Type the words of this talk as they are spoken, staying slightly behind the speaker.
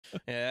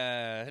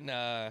Yeah,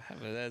 no,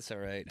 but that's all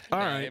right. All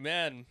right.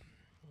 Amen.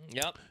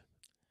 Yep.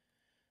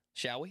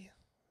 Shall we?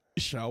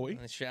 Shall we?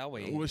 Shall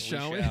we? Well,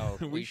 shall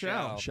we? We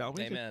shall. Shall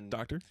we? Amen.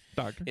 Doctor?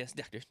 Yes,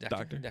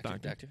 doctor. You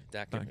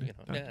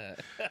know. Yeah.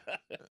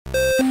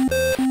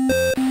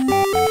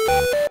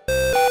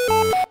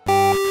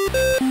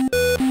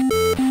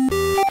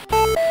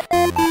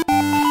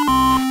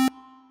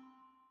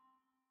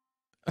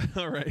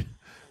 All right.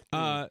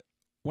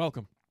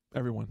 Welcome,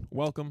 everyone.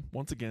 Welcome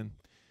once again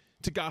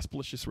to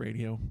Gospelicious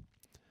Radio.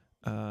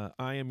 I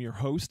am your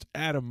host,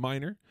 Adam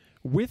Miner.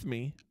 With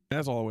me,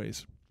 as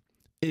always,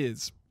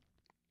 is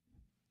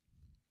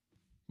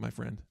my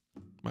friend,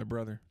 my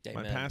brother,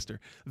 Amen. my pastor,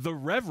 the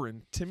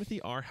Reverend Timothy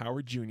R.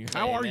 Howard Jr.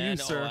 How are you,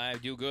 sir? Oh, I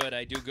do good.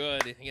 I do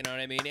good. You know what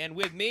I mean? And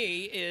with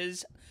me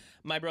is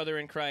my brother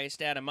in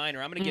Christ, Adam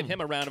Miner. I'm going to give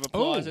him a round of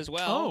applause as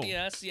well. Oh.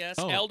 Yes.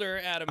 Oh. Elder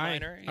Adam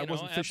Miner. I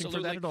wasn't fishing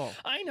absolutely. for that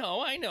at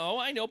all.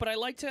 I know. But I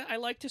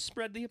like to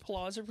spread the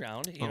applause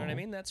around. You know what I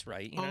mean? That's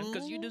right. You know,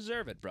 because you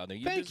deserve it, brother.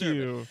 You Thank deserve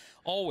you. it.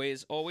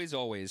 Always.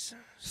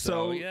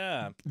 So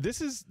yeah. This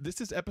is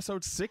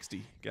episode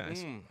 60,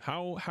 guys.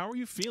 How are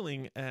you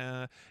feeling?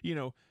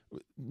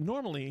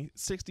 Normally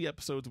 60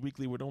 episodes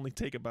weekly would only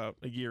take about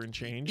a year and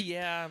change.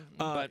 Yeah,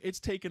 but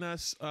it's taken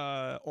us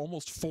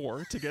almost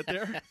 4 to get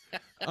there.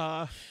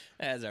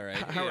 That's all right.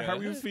 How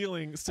are you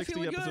feeling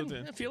 60 episodes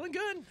in? Feeling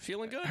good,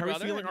 How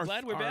brother. are you feeling? I'm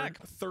glad we're back.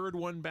 Third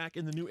one back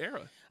in the new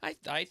era.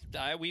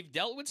 We've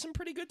dealt with some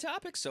pretty good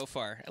topics so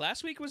far.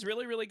 Last week was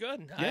really, really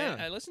good. Yeah.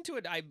 I listened to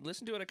it. I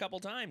listened to it a couple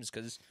times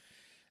because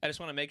I just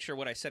want to make sure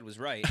what I said was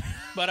right.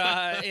 But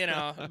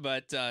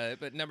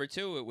but number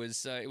 2, it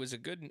was a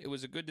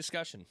good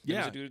discussion.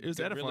 Yeah, it was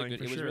edifying. Really good.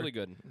 For It was sure. really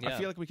good. Yeah. I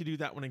feel like we could do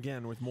that one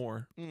again with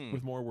more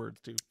words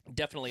too.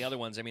 Definitely other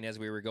ones. I mean, as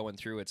we were going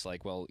through, it's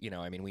like, well,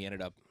 we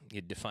ended up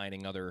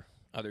defining other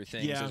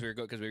things as we were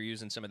because we were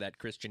using some of that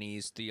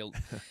Christianese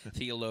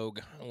theologue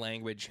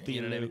language.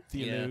 You know what I mean?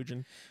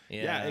 Theologian.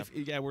 Yeah.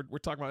 We're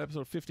talking about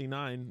episode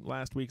 59,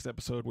 last week's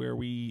episode, where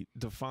we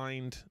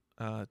defined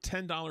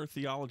 $10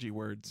 theology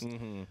words.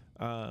 Mm-hmm.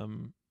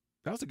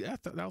 That was a good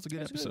episode. It was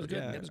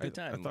good. It was a good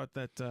time. I thought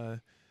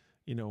that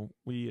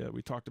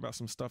we talked about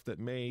some stuff that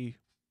may,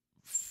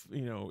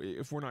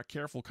 if we're not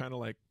careful, kind of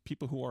like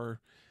people who are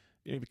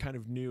maybe kind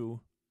of new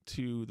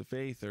to the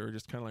faith or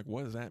just kind of like,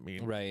 what does that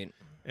mean? Right.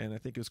 And I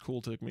think it's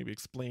cool to maybe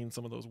explain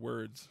some of those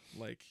words,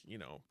 like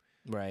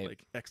right,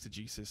 like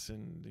exegesis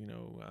and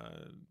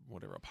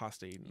whatever,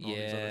 apostate and all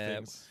these other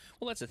things.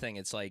 Well, that's the thing.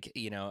 It's like so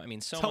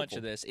It's much helpful.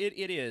 of this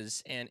it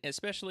is, and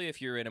especially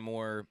if you're in a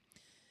more,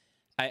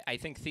 I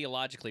think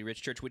theologically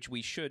rich church, which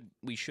we should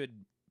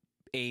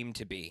aim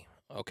to be.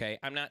 Okay,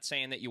 I'm not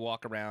saying that you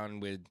walk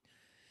around with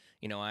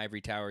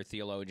ivory tower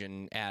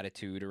theologian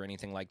attitude or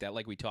anything like that.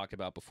 Like we talked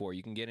about before,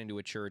 you can get into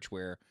a church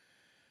where,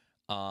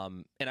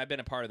 and I've been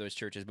a part of those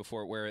churches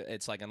before, where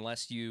it's like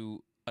unless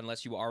you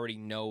already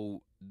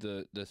know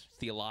the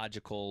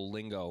theological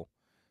lingo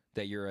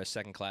that you're a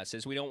second class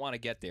citizen. We don't want to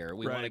get there.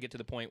 We want to get to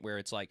the point where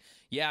it's like,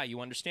 yeah, you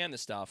understand the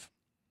stuff,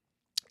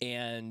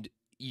 and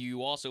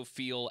you also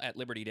feel at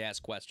liberty to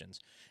ask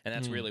questions. And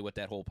that's really what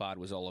that whole pod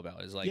was all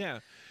about. Is like,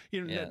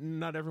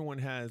 not everyone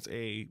has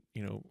a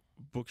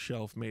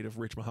bookshelf made of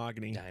rich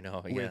mahogany. I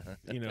know, with,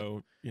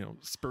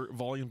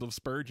 volumes of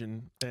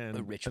Spurgeon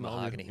and rich and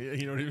mahogany.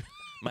 You know what I mean?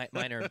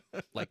 Mine are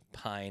like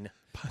pine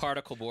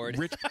particle board,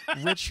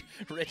 rich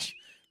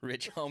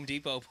Home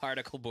Depot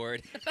particle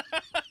board.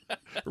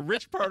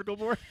 Rich particle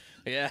board.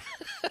 Yeah.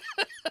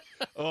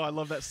 Oh, I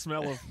love that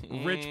smell of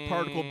rich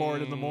particle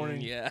board in the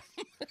morning. Yeah.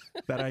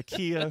 That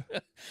IKEA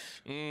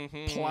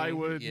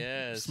plywood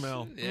yes.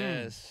 smell.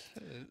 Yes.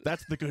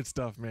 That's the good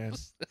stuff, man.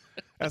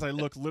 As I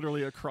look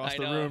literally across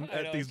the room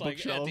at these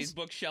bookshelves. At these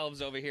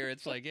bookshelves over here,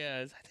 it's like,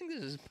 I think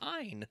this is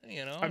pine,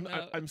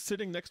 I'm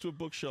sitting next to a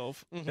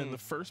bookshelf, and the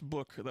first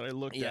book that I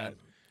looked at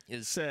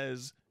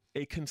says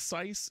a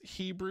concise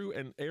Hebrew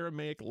and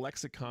Aramaic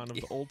lexicon of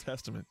the Old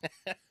Testament.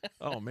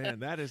 Oh man,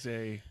 that's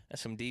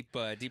some deep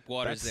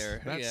waters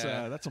there.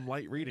 That's some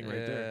light reading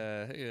right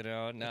there.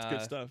 That's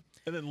good stuff.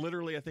 And then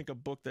literally, I think a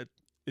book that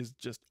is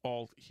just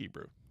all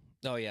Hebrew.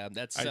 Oh yeah,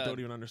 that's I don't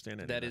even understand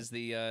it. That is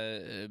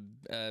the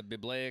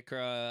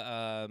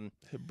Biblica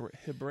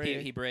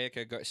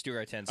Hebraica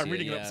Stuartensia. I'm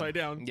reading it upside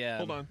down. Yeah.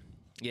 Hold on.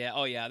 Yeah.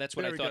 Oh yeah, that's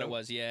what There I we thought go. it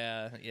was.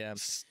 Yeah. Yeah.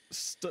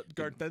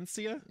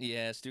 Stuttgartensia.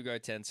 Yeah,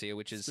 Stuttgartensia,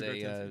 which is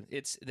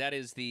that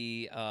is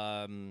the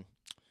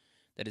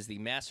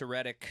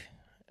Masoretic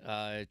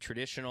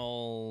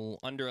traditional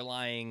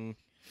underlying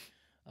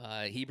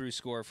Hebrew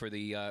score for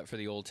the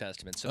Old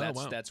Testament. So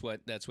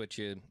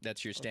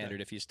that's your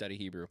standard if you study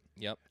Hebrew.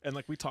 Yep. And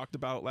like we talked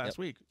about last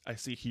week, I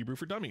see Hebrew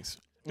for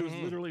Dummies. It was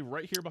literally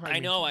right here behind me. I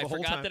know. I the whole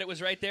forgot time. that it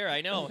was right there.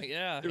 I know.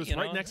 Yeah. It was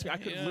right next to me. I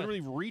could have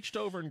literally reached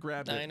over and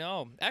grabbed it. I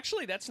know.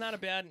 Actually, that's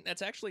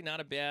actually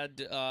not a bad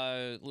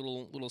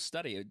little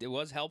study. It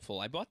was helpful.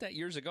 I bought that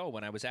years ago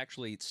when I was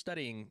actually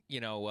studying,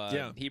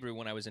 Hebrew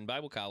when I was in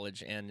Bible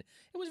college, and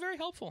it was very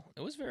helpful.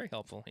 It was very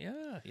helpful.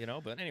 Yeah,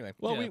 But anyway.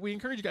 Well, we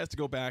encourage you guys to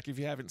go back if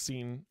you haven't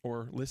seen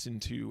or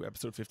listened to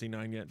episode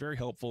 59 yet. Very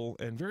helpful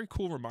and very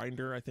cool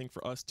reminder, I think,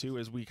 for us too,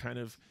 as we kind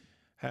of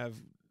have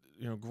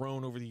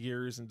grown over the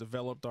years and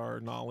developed our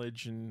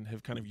knowledge and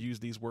have kind of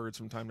used these words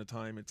from time to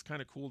time. It's kind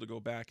of cool to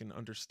go back and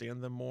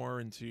understand them more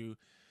and to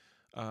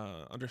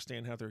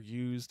understand how they're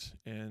used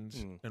and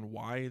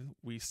why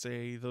we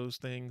say those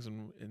things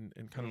and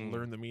kind of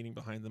learn the meaning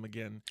behind them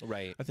again.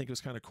 Right. I think it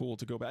was kind of cool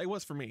to go back. It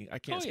was for me. I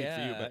can't speak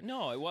for you, but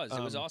no, it was.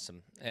 It was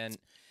awesome. And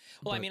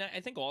well, I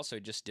think also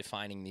just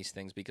defining these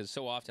things, because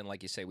so often,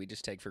 like you say, we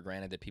just take for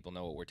granted that people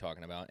know what we're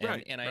talking about. And,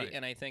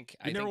 right. I think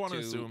you never want to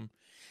assume.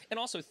 And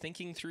also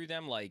thinking through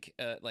them, like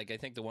I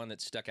think the one that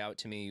stuck out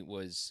to me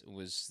was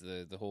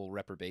the whole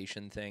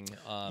reprobation thing.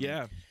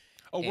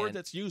 A word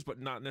that's used but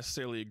not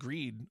necessarily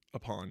agreed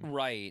upon.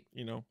 Right.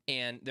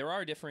 And there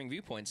are differing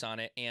viewpoints on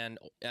it, and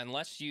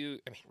unless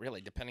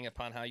really, depending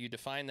upon how you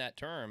define that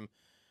term,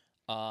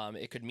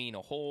 it could mean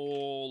a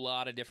whole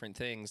lot of different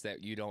things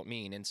that you don't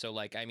mean. And so,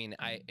 I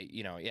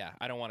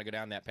don't want to go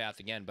down that path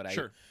again, but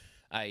sure.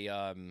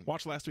 I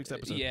watch last week's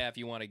episode. Yeah, if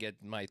you want to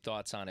get my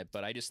thoughts on it.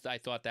 But I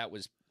thought that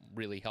was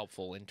really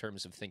helpful in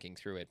terms of thinking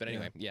through it. But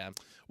anyway, yeah.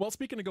 Well,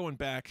 speaking of going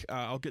back,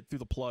 I'll get through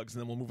the plugs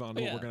and then we'll move on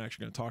to what we're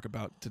actually going to talk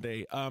about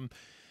today.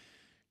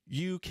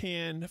 You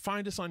can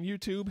find us on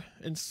YouTube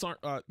and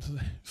Sarminardio.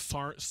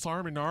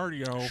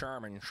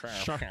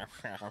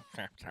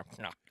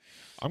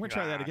 I'm going to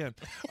try that again.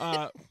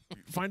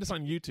 Find us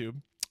on YouTube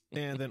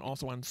and then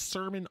also on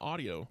Sermon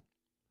Audio.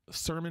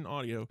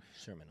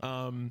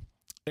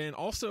 And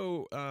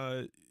also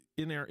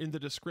in the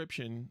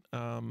description,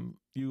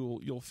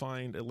 you'll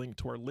find a link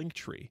to our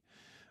Linktree.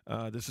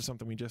 This is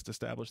something we just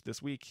established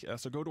this week.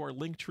 So go to our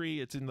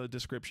Linktree. It's in the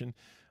description,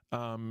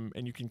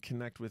 and you can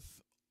connect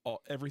with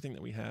everything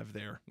that we have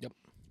there. Yep.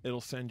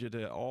 It'll send you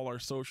to all our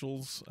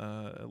socials,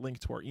 a link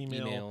to our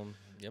email,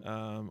 yep.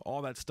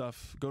 All that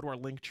stuff. Go to our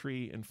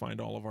Linktree and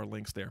find all of our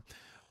links there.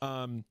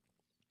 And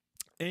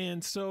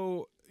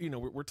so,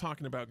 we're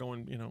talking about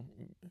going,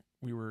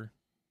 we were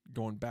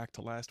going back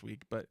to last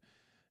week,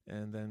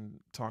 and then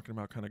talking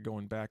about kind of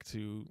going back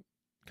to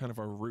kind of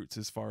our roots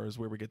as far as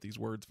where we get these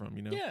words from,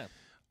 Yeah.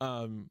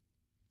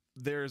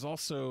 There's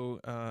also,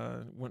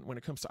 when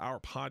it comes to our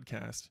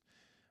podcast,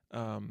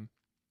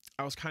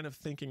 I was kind of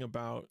thinking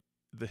about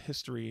the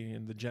history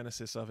and the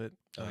genesis of it.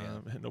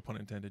 No pun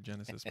intended,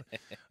 Genesis.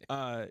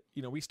 But,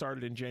 we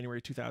started in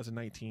January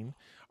 2019.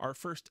 Our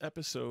first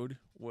episode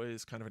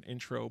was kind of an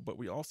intro, but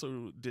we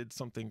also did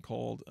something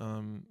called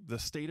the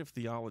State of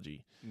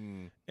Theology.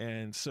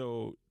 And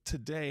so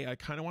today I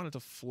kind of wanted to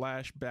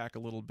flash back a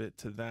little bit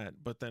to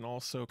that, but then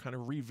also kind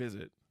of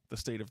revisit the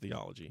State of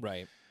Theology.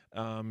 Right.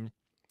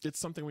 It's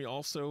something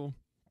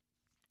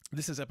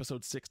this is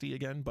episode 60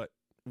 again, but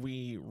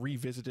we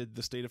revisited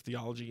the State of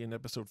Theology in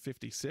episode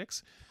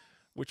 56,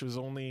 which was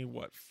only,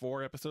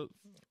 4 episodes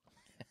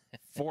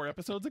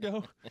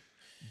ago?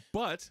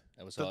 But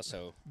that was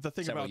also the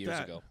thing several about years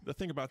that, ago. The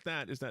thing about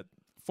that is that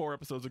 4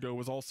 episodes ago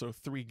was also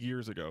 3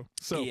 years ago.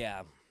 So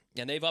yeah.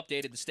 And they've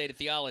updated the State of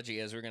Theology,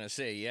 as we're going to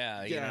see.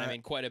 Yeah,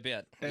 quite a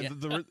bit. And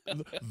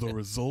the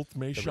result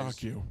may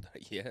shock you.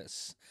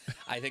 Yes.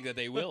 I think that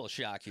they will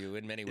shock you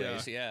in many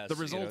ways, yes. The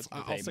results,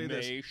 I'll say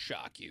this. They may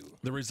shock you.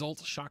 The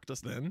results shocked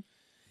us then.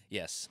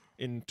 Yes.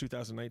 In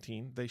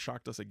 2019. They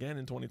shocked us again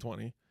in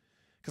 2020.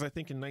 Because I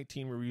think in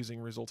 19 we were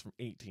using results from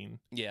 18.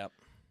 Yeah.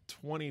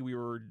 20 we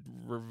were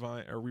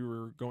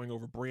going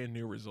over brand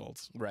new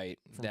results. Right.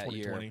 From that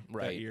 2020. Year.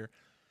 Right. That year.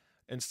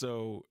 And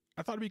so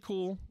I thought it'd be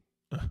cool,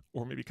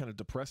 or maybe kind of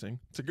depressing,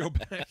 to go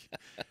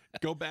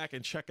back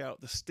and check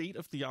out the State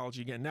of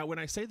Theology again. Now, when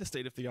I say the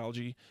State of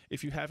Theology,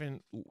 if you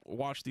haven't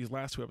watched these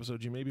last 2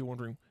 episodes, you may be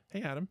wondering,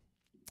 hey, Adam,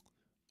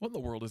 what in the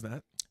world is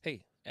that?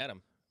 Hey,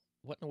 Adam,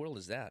 what in the world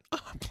is that?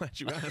 I'm glad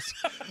you asked.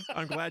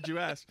 I'm glad you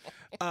asked.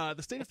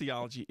 The State of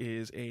Theology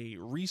is a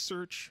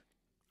research,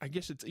 I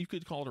guess you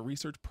could call it a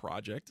research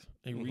project,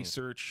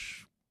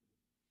 research.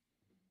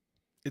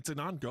 It's an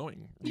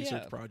ongoing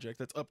research project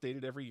that's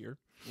updated every year.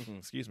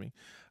 Excuse me.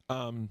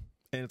 And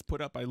it's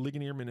put up by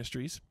Ligioner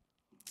Ministries.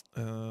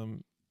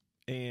 And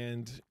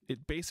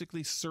it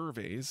basically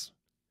surveys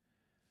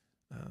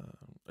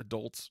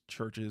adults,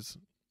 churches,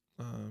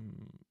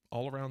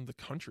 all around the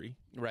country.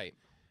 Right.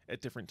 At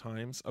different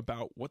times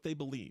about what they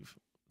believe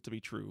to be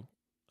true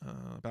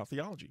about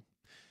theology.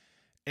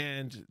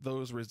 And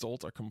those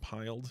results are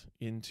compiled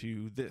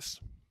into this,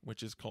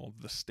 which is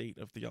called the State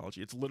of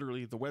Theology. It's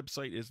literally, the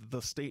website is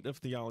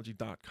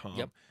thestateoftheology.com.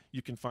 Yep.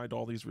 You can find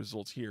all these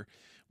results here.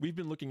 We've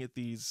been looking at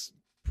these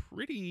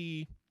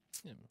pretty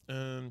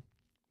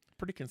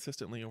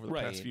consistently over the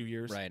past few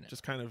years. Right.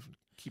 Just kind of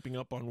keeping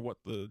up on what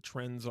the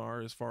trends are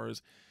as far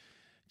as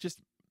just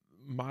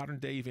modern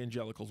day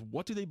evangelicals,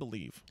 what do they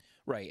believe?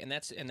 Right, and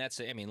that's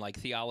I mean, like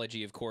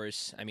theology, of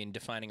course. I mean,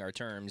 defining our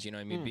terms. You know,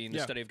 I mean, being the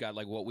yeah. study of God,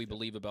 like what we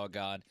believe about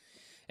God,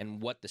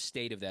 and what the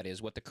state of that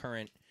is, what the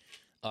current,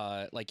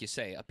 like you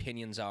say,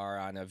 opinions are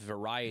on a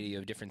variety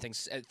of different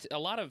things. A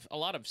lot of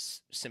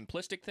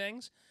simplistic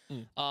things.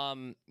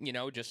 You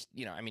know, just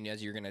I mean,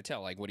 as you're going to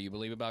tell, like, what do you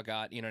believe about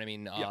God? You know what I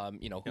mean?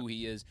 You know who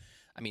He is.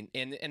 I mean,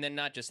 and then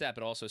not just that,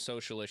 but also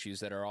social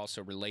issues that are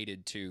also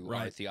related to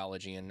our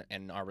theology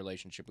and our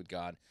relationship with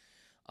God.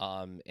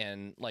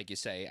 And like you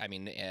say, I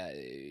mean,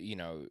 you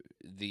know,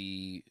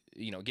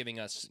 giving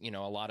us, a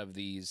lot of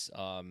these,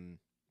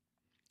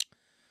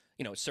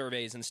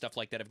 surveys and stuff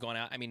like that have gone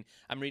out. I mean,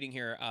 I'm reading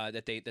here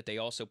that they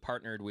also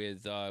partnered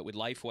with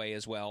Lifeway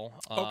as well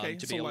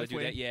to be able to do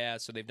that. Yeah,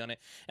 so they've done it,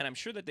 and I'm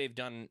sure that they've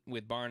done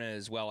with Barna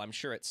as well. I'm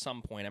sure at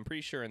some point. I'm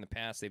pretty sure in the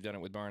past they've done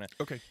it with Barna.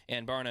 Okay.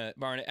 And Barna.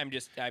 I'm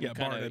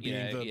kind of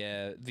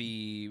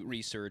the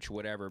research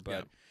whatever, but.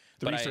 Yeah.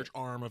 The research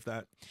arm of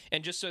that.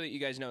 And just so that you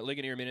guys know,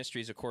 Ligioner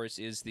Ministries, of course,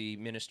 is the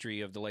ministry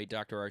of the late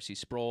Dr. R.C.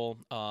 Sproul,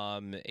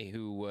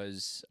 who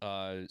was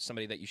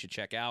somebody that you should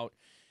check out.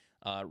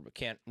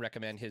 Can't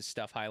recommend his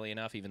stuff highly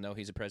enough, even though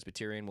he's a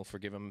Presbyterian. We'll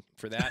forgive him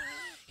for that.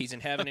 He's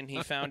in heaven, and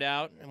he found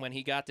out when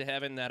he got to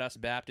heaven that us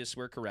Baptists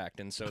were correct.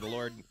 And so the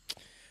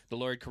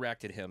Lord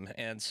corrected him,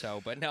 and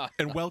so, but no.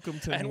 And welcome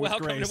to and with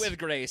welcome grace. to with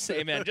grace,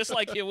 amen. Just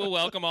like He will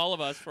welcome all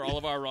of us for all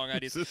of our wrong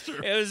ideas. This is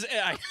true. It was.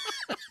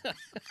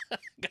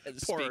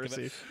 Poor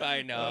R.C.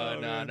 I know,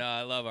 no.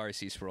 I love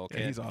R.C. Sproul.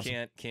 He's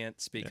awesome.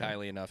 Can't speak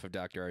highly enough of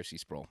Dr. R.C.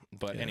 Sproul.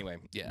 But anyway,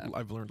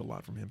 I've learned a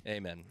lot from him.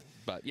 Amen.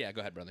 But yeah, go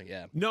ahead, brother.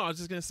 Yeah. No, I was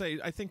just gonna say,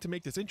 I think to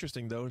make this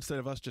interesting, though, instead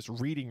of us just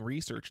reading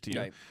research to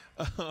you,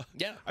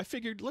 I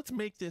figured let's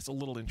make this a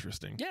little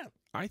interesting. Yeah.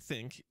 I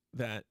think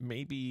that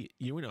maybe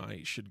you and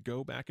I should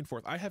go back and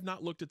forth. I have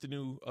not looked at the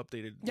new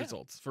updated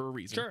results for a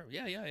reason. Sure.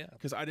 Yeah.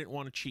 Because I didn't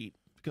want to cheat.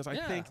 Because I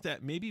think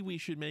that maybe we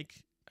should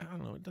make, I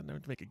don't know, it doesn't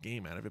have to make a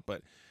game out of it,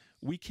 but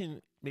we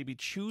can maybe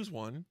choose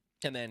one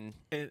and then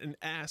and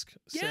ask,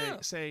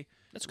 say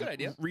that's a good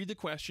idea. Read the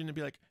question and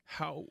be like,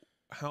 how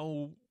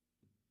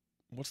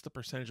what's the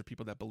percentage of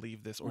people that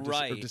believe this or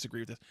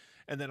disagree with this?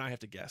 And then I have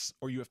to guess,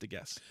 or you have to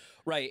guess.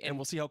 Right. And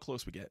we'll see how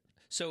close we get.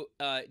 So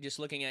just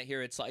looking at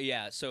here, it's like,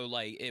 so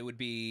like it would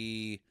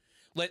be,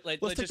 let's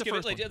take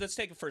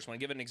the first one.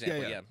 Give it an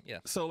example. Yeah.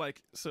 So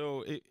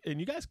and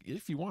you guys,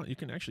 if you want, you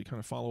can actually kind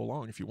of follow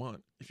along if you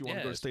want to go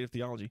to State of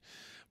Theology.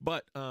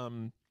 But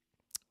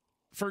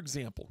for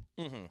example,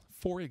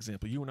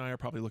 you and I are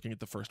probably looking at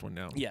the first one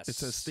now. Yes. It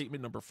says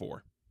statement number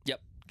 4.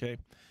 Yep. Okay.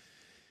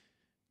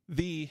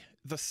 The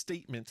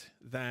statement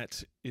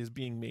that is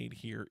being made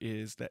here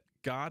is that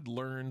God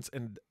learns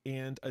and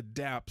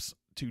adapts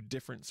to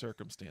different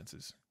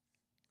circumstances.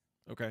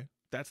 Okay?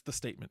 That's the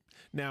statement.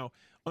 Now,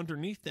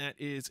 underneath that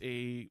is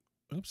is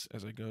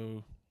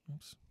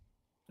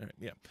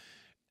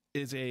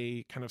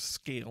a kind of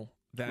scale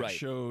that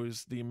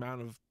shows the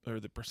amount of, or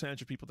the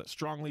percentage of people that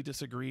strongly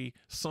disagree,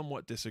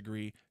 somewhat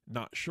disagree,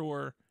 not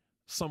sure,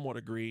 somewhat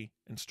agree,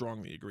 and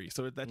strongly agree.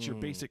 So that's your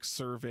basic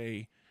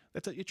survey.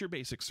 It's your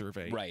basic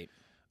survey. Right.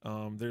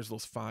 There's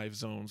those 5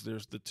 zones.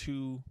 There's the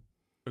 2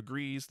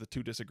 agrees, the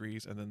 2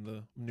 disagrees, and then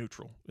the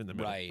neutral in the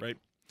middle. Right.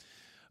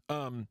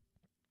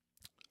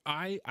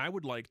 I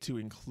would like to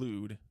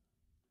include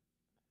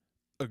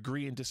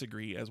agree and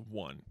disagree as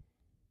one.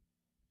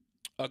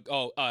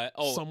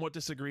 Somewhat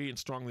disagree and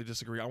strongly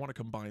disagree. I want to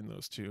combine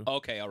those two.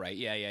 Okay, all right.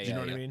 Yeah. Do you know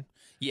what I mean?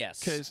 Yes.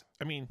 Because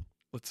I mean,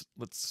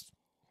 let's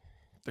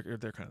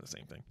they're kind of the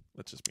same thing.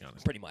 Let's just be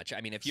honest. Pretty much.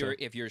 I mean, if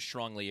you're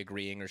strongly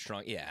agreeing or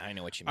strong, I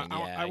know what you mean.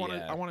 I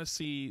want to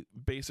see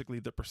basically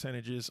the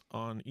percentages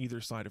on either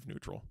side of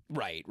neutral.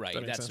 Right.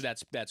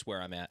 That's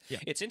where I'm at. Yeah.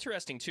 It's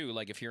interesting too.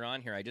 Like if you're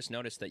on here, I just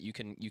noticed that you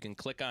can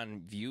click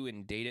on View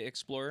in Data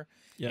Explorer,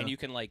 and you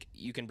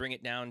can bring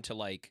it down to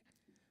like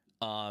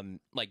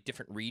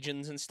different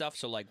regions and stuff.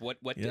 So like what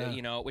which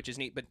is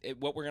neat. But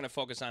what we're going to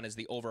focus on is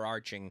the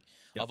overarching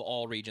of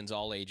all regions,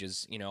 all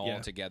ages, all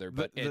together.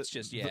 But it's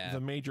just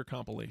the major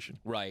compilation.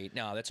 Right.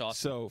 No, that's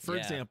awesome. So for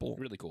example,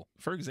 really cool.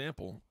 For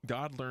example,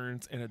 God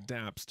learns and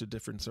adapts to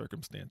different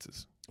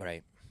circumstances.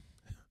 Right.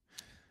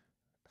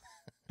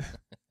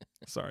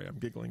 Sorry, I'm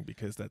giggling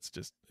because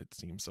it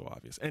seems so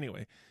obvious.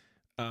 Anyway,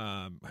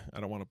 I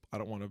don't want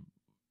to.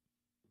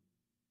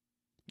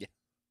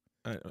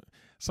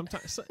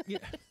 Sometimes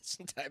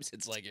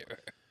it's like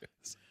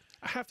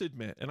I have to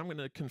admit, and I'm going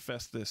to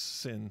confess this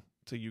sin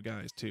to you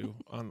guys too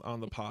on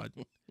the pod.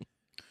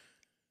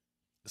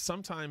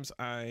 Sometimes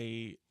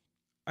I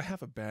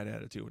have a bad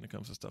attitude when it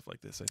comes to stuff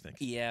like this, I think.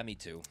 Yeah, me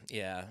too.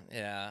 Yeah.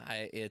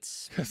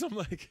 It's because I'm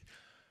like,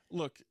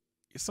 look,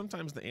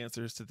 sometimes the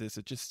answers to this,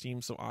 it just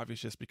seems so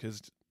obvious just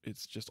because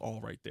it's just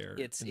all right there.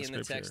 It's in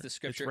the text of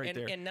Scripture, right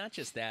and not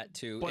just that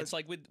too. But it's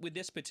like with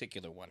this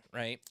particular one,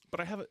 right?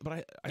 But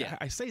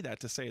I say that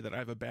to say that I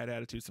have a bad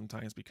attitude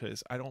sometimes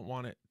because I don't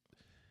want it.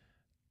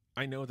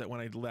 I know that when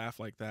I laugh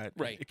like that,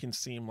 it can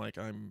seem like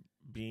I'm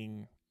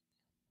being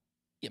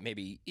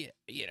maybe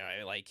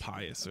like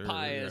pious or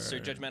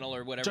judgmental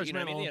or whatever. Judgmental, You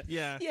know what I mean?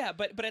 yeah.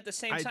 But at the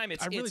same time,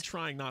 I'm really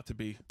trying not to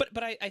be.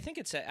 But I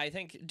think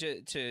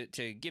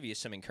to give you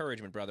some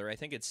encouragement, brother. I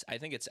think it's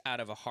out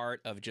of a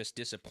heart of just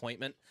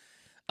disappointment.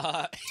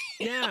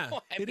 Yeah,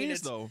 it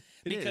is though.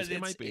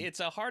 It might be. It's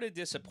a heart of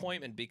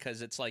disappointment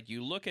because it's like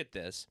you look at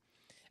this.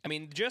 I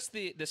mean, just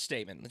the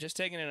statement, just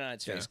taking it on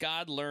its face.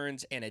 God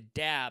learns and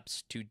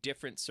adapts to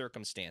different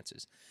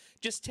circumstances.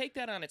 Just take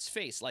that on its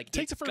face. Like,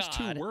 take the first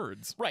God, 2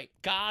 words. Right.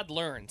 God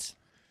learns.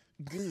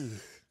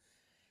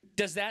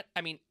 Does that,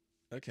 I mean,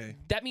 okay.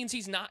 That means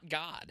he's not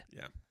God.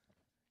 Yeah.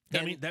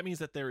 That means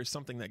that there is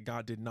something that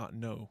God did not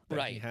know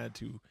that he had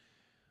to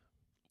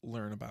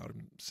learn about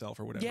himself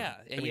or whatever. Yeah.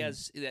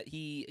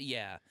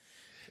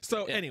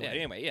 So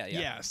anyway. Yeah.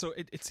 Yeah. So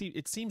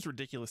it seems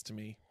ridiculous to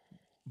me,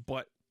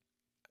 but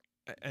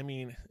I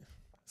mean,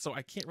 so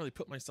I can't really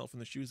put myself in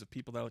the shoes of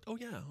people that are like, oh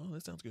yeah,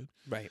 that sounds good.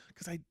 Right.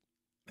 Because it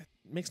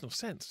makes no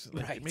sense.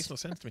 Right. It makes no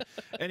sense to me.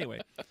 Anyway,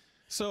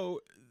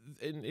 so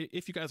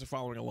if you guys are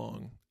following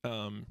along,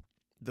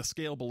 the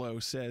scale below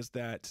says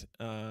that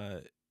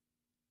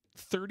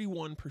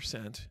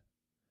 31%,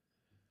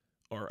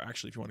 or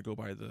actually if you want to go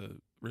by the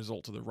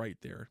result to the right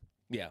there,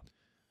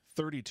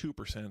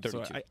 32%.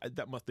 So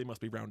they must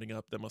be rounding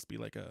up. That must be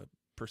like a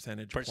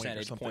percentage point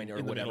or something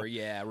or whatever.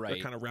 Yeah, right.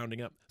 They're kind of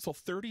rounding up. So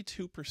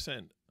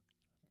 32%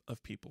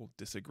 of people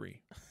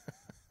disagree.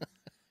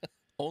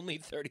 Only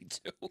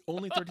 32.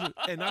 Only 32.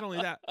 And not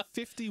only that,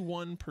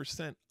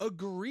 51%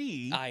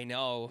 agree. I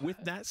know. With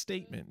that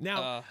statement.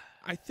 Now,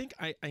 I think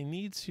I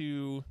need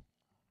to.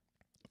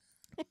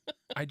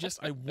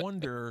 I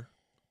wonder,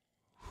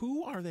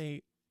 who are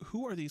these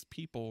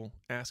people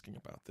asking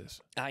about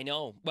this? I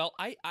know. Well,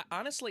 I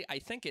honestly, I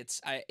think it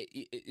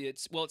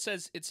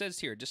says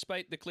here,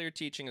 despite the clear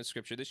teaching of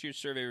Scripture, this year's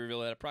survey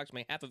revealed that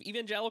approximately half of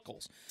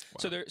evangelicals.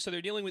 Wow. So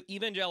they're dealing with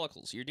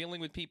evangelicals. You're dealing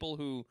with people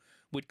who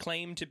would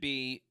claim to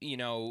be,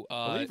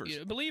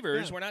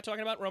 believers. Yeah. We're not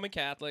talking about Roman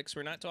Catholics.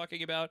 We're not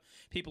talking about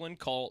people in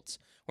cults.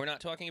 We're not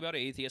talking about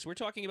atheists. We're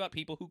talking about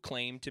people who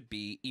claim to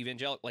be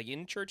evangelical, like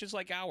in churches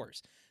like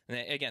ours. And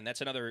again,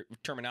 that's another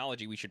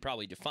terminology we should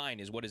probably define,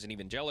 is what is an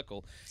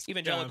evangelical.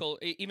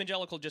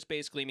 Evangelical just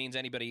basically means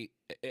anybody,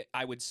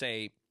 I would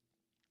say,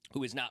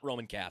 who is not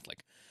Roman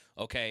Catholic,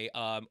 okay,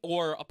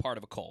 or a part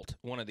of a cult,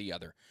 one or the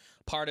other.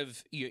 Part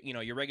of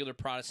your regular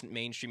Protestant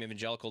mainstream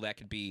evangelical, that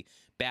could be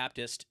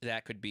Baptist,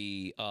 that could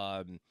be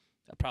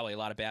probably a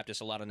lot of Baptist,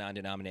 a lot of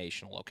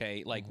non-denominational,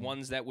 okay, like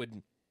ones that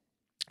would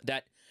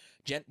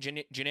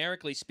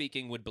generically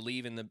speaking would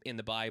believe in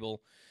the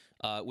Bible.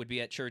 Would be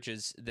at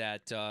churches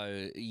that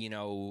that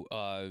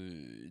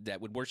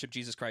would worship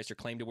Jesus Christ or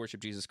claim to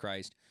worship Jesus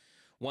Christ.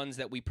 Ones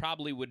that we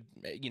probably would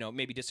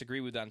maybe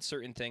disagree with on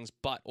certain things,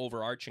 but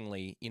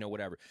overarchingly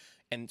whatever.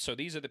 And so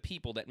these are the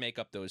people that make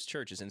up those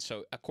churches. And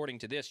so according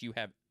to this, you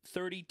have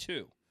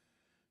 32%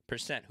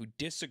 who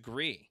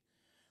disagree.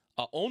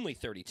 Only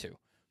 32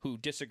 who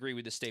disagree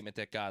with the statement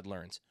that God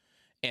learns.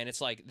 And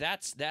it's like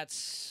that's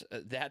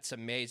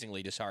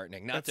amazingly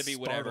disheartening. Not to be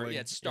whatever,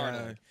 it's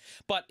startling. Yeah.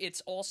 But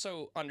it's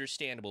also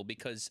understandable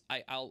because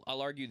I'll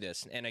argue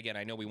this. And again,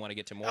 I know we want to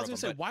get to more. I was going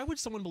to say, why would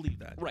someone believe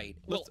that? Right.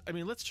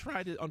 Let's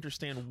try to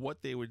understand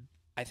what they would.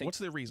 What's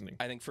their reasoning?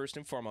 I think first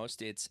and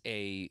foremost, it's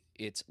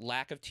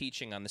lack of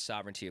teaching on the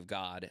sovereignty of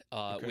God,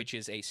 which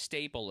is a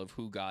staple of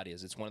who God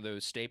is. It's one of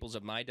those staples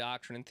of my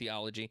doctrine and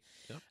theology.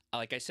 Yep.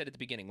 Like I said at the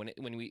beginning,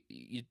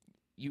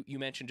 you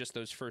mentioned just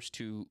those first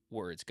 2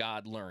 words,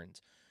 God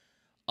learns.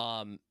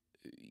 And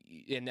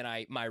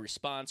then my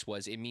response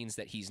was, it means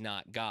that he's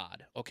not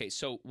God. Okay,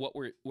 so what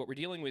we're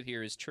dealing with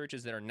here is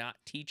churches that are not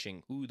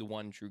teaching who the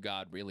one true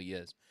God really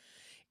is.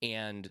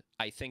 And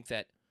I think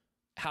that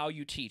how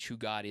you teach who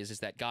God is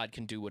that God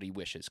can do what he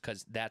wishes,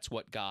 because that's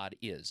what God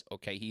is,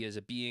 okay? He is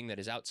a being that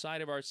is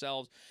outside of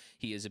ourselves.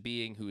 He is a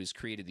being who has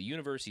created the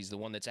universe. He's the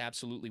one that's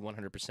absolutely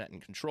 100% in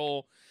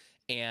control.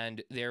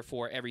 And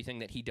therefore, everything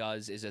that he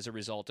does is as a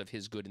result of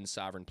his good and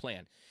sovereign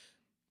plan.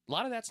 A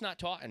lot of that's not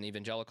taught in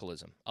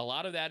evangelicalism. A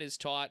lot of that is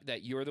taught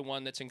that you're the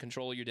one that's in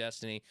control of your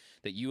destiny,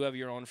 that you have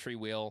your own free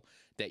will,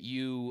 that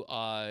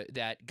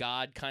that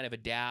God kind of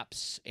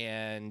adapts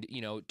and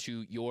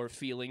to your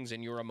feelings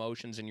and your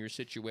emotions and your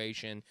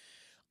situation.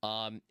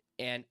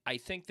 And I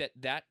think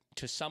that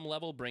to some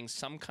level brings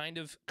some kind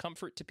of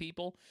comfort to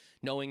people,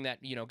 knowing that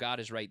God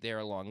is right there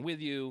along with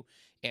you,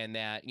 and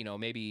that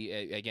maybe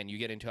again you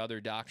get into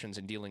other doctrines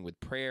and dealing with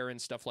prayer and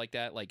stuff like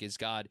that. Like, is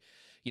God,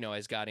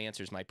 as God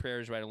answers my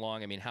prayers right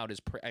along? I mean, how does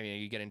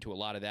you get into a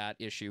lot of that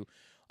issue,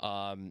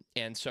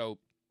 and so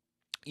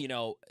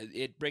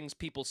it brings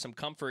people some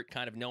comfort,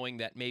 kind of knowing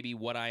that maybe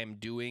what I am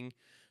doing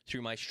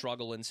through my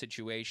struggle and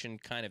situation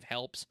kind of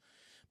helps,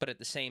 but at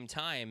the same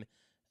time,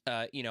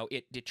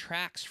 it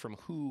detracts from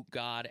who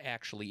God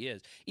actually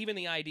is. Even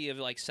the idea of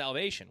like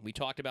salvation, we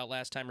talked about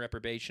last time,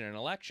 reprobation and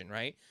election,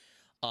 right?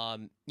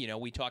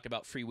 We talked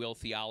about free will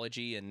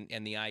theology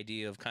and the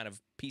idea of kind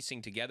of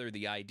piecing together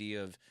the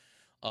idea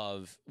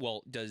of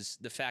well, does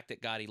the fact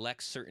that God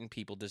elects certain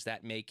people, does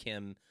that make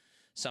him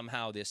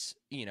somehow this,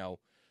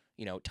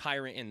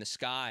 tyrant in the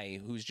sky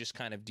who's just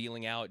kind of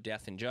dealing out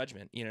death and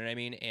judgment. You know what I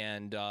mean?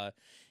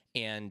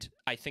 And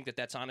I think that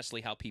that's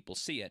honestly how people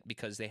see it,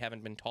 because they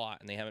haven't been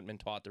taught, and they haven't been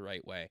taught the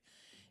right way.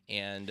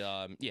 And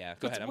yeah,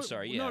 go ahead. I'm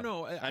sorry. Yeah,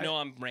 no. I know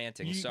I'm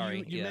ranting.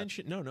 Sorry. You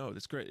mentioned no.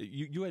 That's great.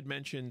 You had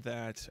mentioned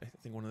that. I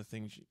think one of the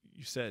things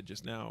you said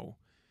just now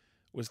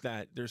was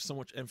that there's so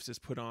much emphasis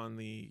put on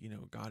the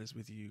God is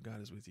with you, God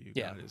is with you,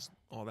 Yeah. God is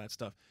all that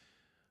stuff.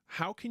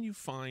 How can you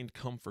find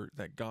comfort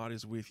that God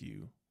is with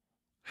you?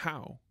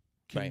 How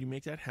can Right. you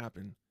make that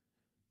happen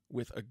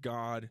with a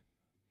God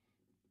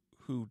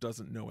who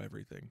doesn't know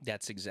everything?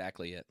 That's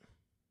exactly it.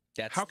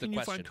 That's How the can you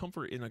question. find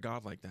comfort in a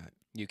God like that?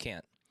 You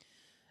can't.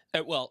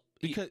 Well,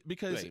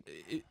 Because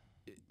right.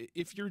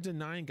 if you're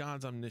denying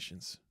God's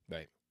omniscience,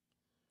 Right.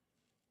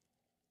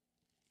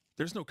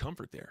 there's no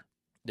comfort there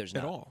There's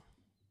at not. all.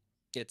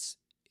 It's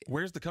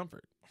Where's the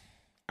comfort?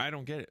 I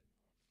don't get it.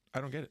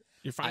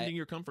 You're finding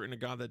your comfort in a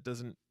God that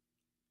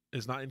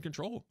is not in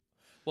control.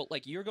 well,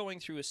 like, you're going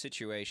through a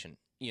situation.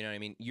 You know what I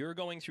mean? You're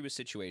going through a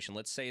situation.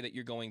 Let's say that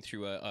you're going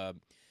through a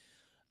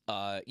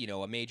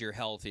major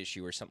health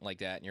issue or something like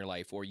that in your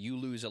life, or you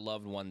lose a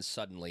loved one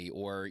suddenly,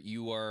 or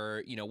you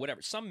are,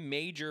 whatever, some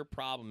major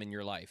problem in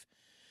your life.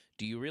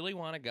 Do you really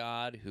want a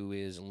God who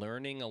is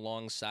learning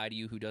alongside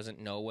you, who doesn't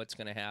know what's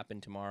going to happen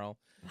tomorrow?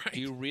 Right.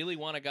 Do you really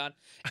want a God?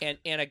 And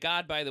a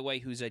God, by the way,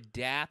 who's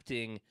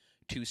adapting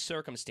to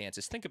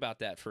circumstances. Think about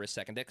that for a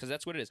second, because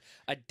that's what it is.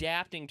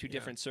 Adapting to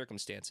different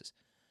circumstances.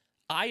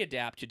 I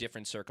adapt to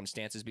different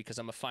circumstances because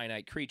I'm a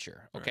finite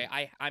creature. Okay,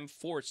 Right. I'm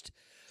forced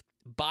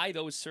by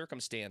those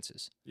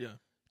circumstances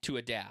to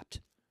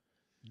adapt.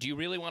 Do you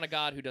really want a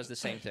God who does the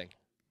same thing?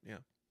 Yeah.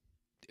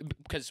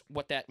 Because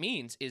what that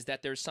means is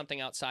that there's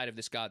something outside of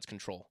this God's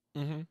control.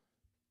 Mm-hmm.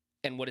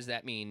 And what does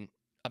that mean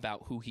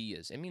about who he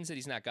is? It means that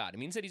he's not God. It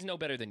means that he's no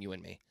better than you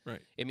and me.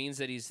 Right. It means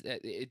that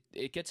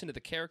it gets into the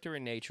character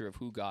and nature of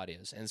who God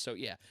is. And so,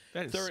 yeah.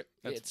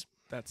 That's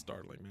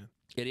startling, man.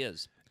 It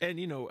is. And,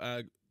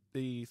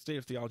 the State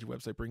of Theology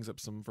website brings up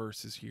some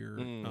verses here.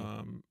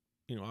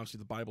 Obviously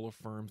the Bible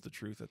affirms the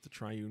truth that the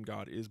triune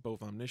God is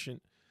both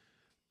omniscient,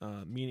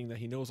 meaning that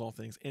he knows all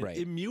things, and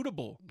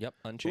immutable. Yep,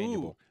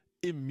 unchangeable.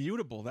 Ooh,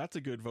 immutable. That's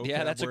a good vocab word.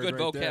 Yeah, that's a good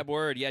right vocab there.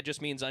 word. Yeah, it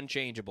just means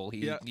unchangeable.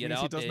 He does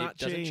not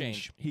doesn't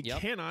change. He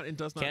cannot and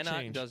does not change.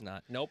 Cannot and does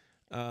not. Nope.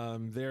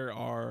 There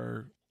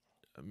are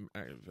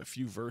a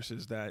few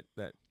verses that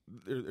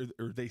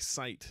they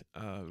cite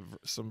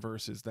some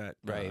verses that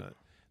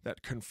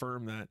that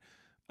confirm that.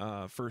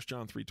 1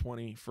 John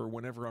 3:20, for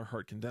whenever our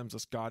heart condemns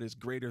us, God is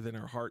greater than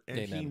our heart, and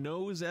Amen. he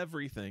knows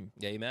everything.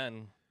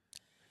 Amen.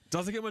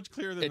 Doesn't get much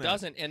clearer than that. It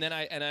doesn't. And then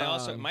I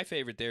also, my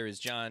favorite there is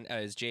James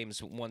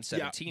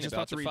 1:17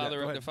 about the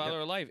Father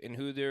of life, and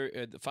who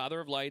the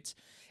Father of lights.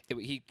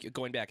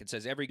 Going back, it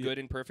says every good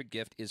and perfect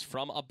gift is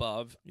from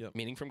above,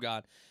 meaning from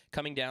God,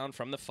 coming down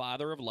from the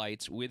Father of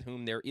lights, with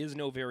whom there is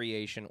no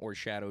variation or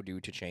shadow due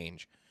to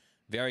change.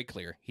 Very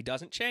clear. He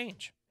doesn't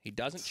change. He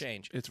doesn't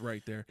change. It's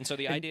right there. And so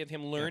the idea of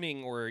him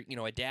learning or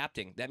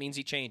adapting, that means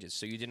he changes.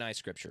 So you deny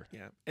Scripture.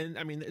 Yeah, and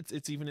I mean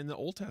it's even in the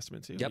Old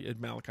Testament too. Yep. In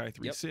Malachi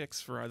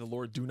 3:6, for I the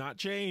Lord do not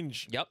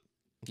change. Yep,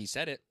 he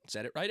said it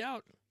right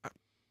out.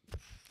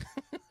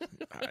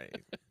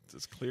 It's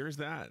as clear as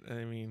that.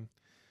 I mean,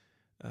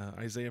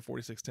 Isaiah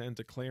 46:10,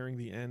 declaring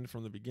the end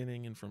from the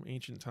beginning and from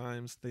ancient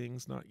times,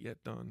 things not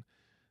yet done,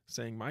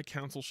 saying, my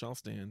counsel shall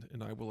stand,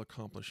 and I will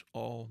accomplish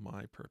all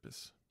my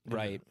purpose. Amen.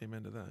 Right.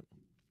 Amen to that.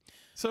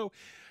 So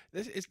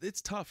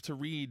it's tough to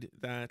read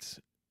that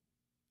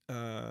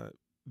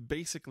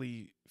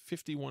basically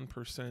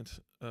 51%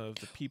 of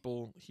the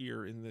people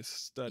here in this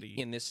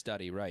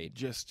study right,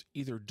 just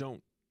either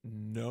don't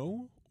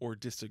know or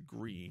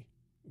disagree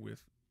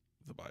with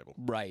the Bible.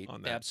 Right.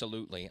 On that.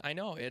 Absolutely. I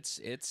know it's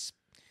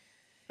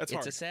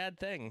hard. a sad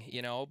thing,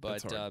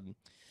 but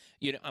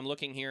I'm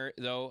looking here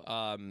though,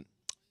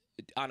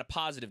 on a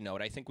positive note.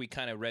 I think we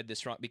kind of read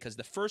this wrong, because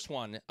the first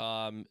one,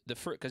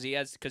 because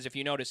if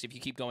you notice, if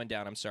you keep going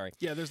down, I'm sorry.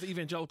 Yeah, there's the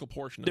evangelical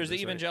portion. There's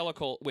the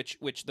evangelical, which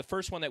the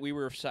first one that we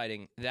were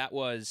citing, that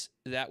was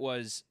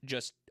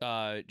just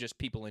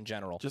people in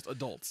general, just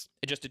adults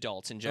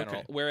in general.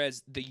 Okay.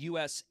 Whereas the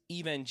U.S.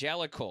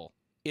 evangelical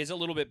is a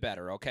little bit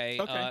better, okay?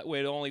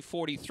 With only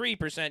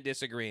 43%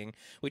 disagreeing,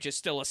 which is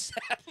still a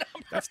sad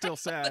number. That's still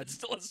sad. That's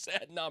still a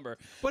sad number.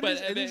 But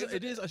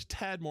it is a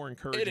tad more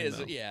encouraging. It is,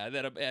 though. yeah.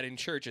 That in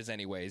churches,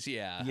 anyways.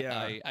 Yeah.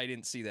 I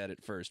didn't see that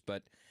at first,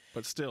 but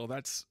still,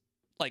 that's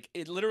like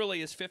it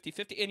literally is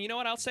 50-50. And you know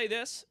what? I'll say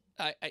this.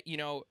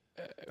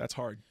 That's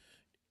hard.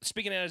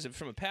 Speaking as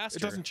from a pastor,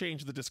 it doesn't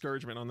change the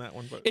discouragement on that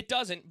one, but it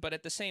doesn't. But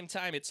at the same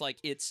time, it's like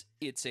it's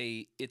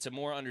a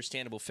more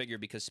understandable figure,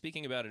 because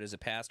speaking about it as a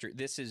pastor,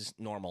 this is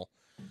normal.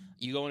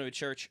 You go into a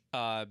church,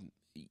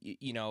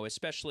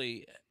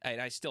 especially,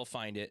 and I still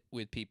find it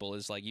with people,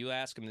 is like you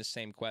ask them the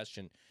same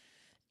question,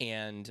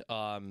 and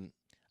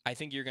I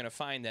think you're going to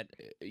find that,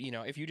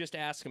 if you just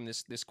ask them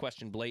this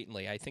question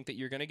blatantly, I think that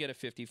you're going to get a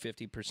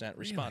 50%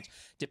 response,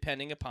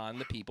 depending upon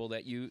the people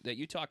that you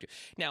talk to.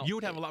 Now, you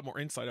would have a lot more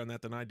insight on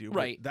that than I do.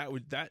 Right.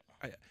 But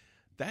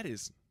that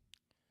is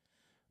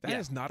That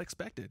is not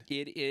expected.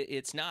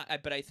 It's not,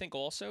 but I think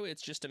also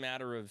it's just a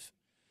matter of,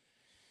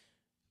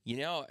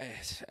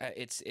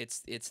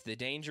 it's the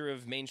danger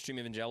of mainstream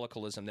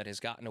evangelicalism that has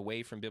gotten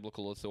away from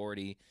biblical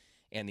authority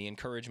and the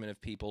encouragement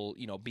of people,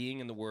 being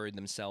in the Word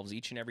themselves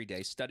each and every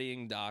day,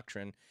 studying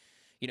doctrine.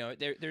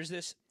 There's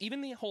this,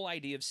 even the whole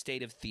idea of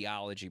state of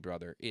theology,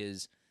 brother,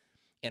 is,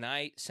 and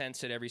I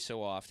sense it every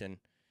so often,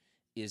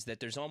 is that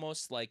there's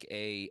almost like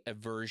a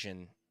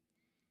aversion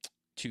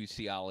to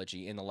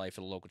theology in the life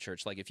of the local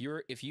church. Like if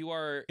you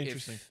are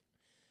Interesting.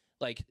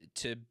 Like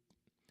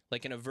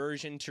an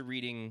aversion to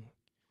reading,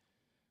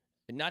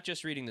 not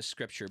just reading the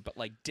scripture, but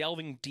like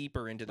delving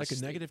deeper into the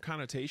negative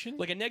connotation.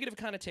 Like a negative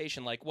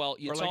connotation. Like, well,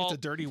 it's it's a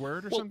dirty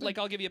word or something. Like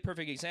I'll give you a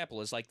perfect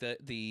example. Is like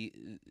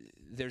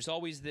there's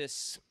always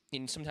this,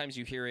 and sometimes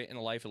you hear it in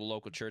the life of the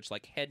local church,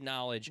 like head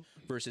knowledge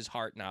versus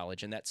heart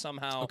knowledge, and that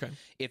somehow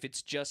if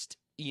it's just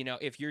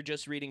if you're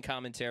just reading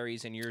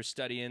commentaries and you're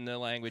studying the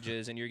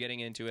languages and you're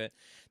getting into it,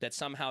 that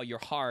somehow your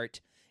heart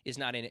is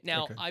not in it.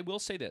 Now, I will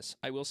say this,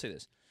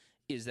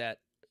 is that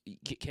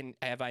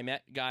have I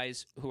met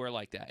guys who are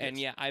like that? Yes. And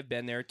yeah, I've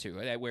been there too,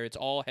 where it's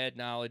all head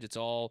knowledge, it's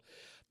all,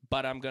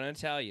 but I'm going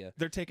to tell you.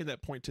 They're taking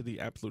that point to the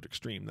absolute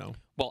extreme, though.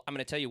 Well, I'm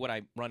going to tell you what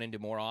I run into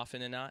more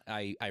often than not.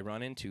 I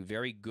run into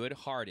very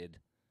good-hearted,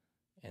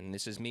 and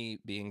this is me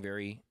being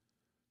very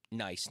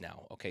nice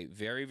now, okay?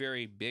 Very,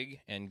 very big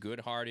and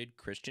good-hearted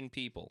Christian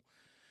people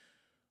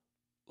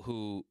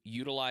who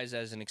utilize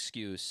as an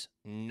excuse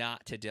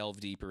not to delve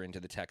deeper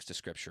into the text of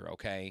Scripture,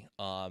 okay?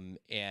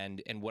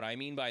 And what I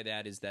mean by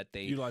that is that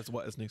they utilize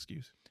what as an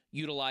excuse?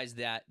 Utilize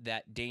that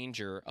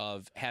danger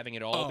of having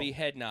it all be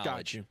head knowledge.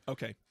 Got you.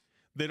 Okay.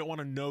 They don't want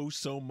to know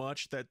so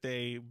much that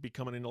they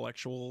become an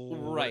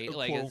intellectual, right?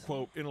 Quote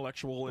unquote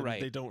intellectual, and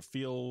they don't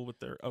feel what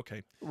they're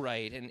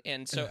right.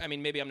 And so I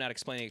mean, maybe I'm not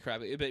explaining it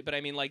correctly, but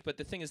I mean, like, but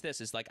the thing is, this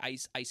is like I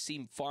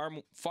see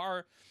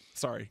far.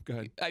 Sorry, go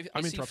ahead.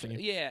 I'm interrupting you.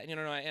 Yeah,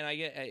 and I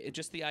get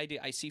just the idea.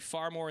 I see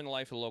far more in the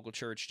life of the local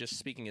church, just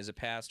speaking as a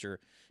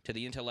pastor, to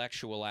the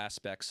intellectual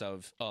aspects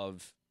of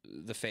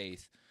the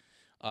faith.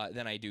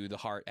 Than I do the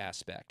heart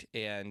aspect.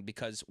 And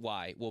because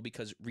why? Well,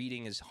 because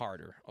reading is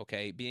harder,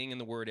 okay? Being in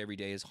the Word every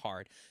day is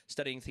hard.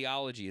 Studying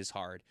theology is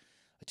hard.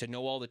 To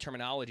know all the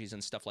terminologies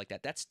and stuff like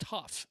that, that's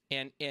tough.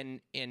 And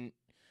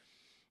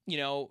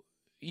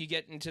you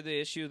get into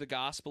the issue of the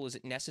gospel. Is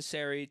it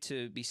necessary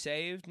to be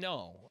saved?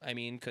 No. I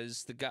mean,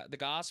 because the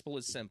gospel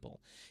is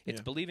simple.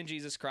 It's believe in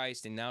Jesus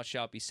Christ and thou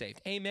shalt be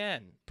saved.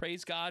 Amen.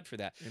 Praise God for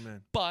that.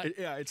 Amen. But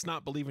it's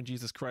not believe in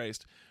Jesus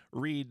Christ.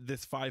 Read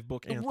this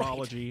 5-book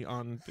anthology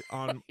on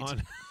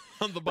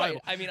the Bible. Right.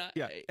 I mean,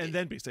 and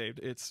then be saved.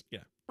 It's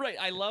Right.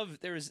 I love.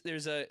 There's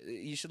a.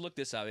 You should look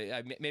this up.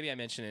 Maybe I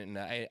mentioned it,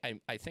 and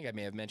I think I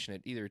may have mentioned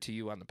it either to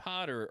you on the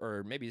pod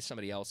or maybe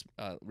somebody else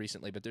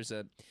recently. But there's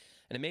an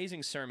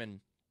amazing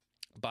sermon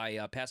by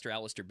Pastor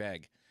Alistair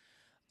Begg,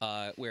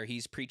 where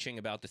he's preaching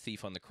about the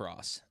thief on the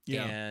cross.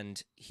 Yeah. And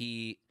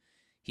he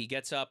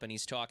gets up and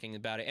he's talking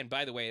about it. And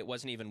by the way, it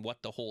wasn't even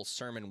what the whole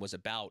sermon was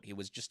about. It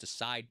was just a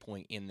side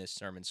point in this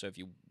sermon. So if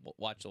you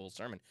watch the whole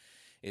sermon,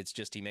 it's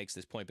just he makes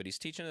this point. But he's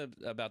teaching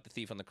about the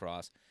thief on the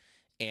cross.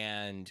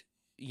 And,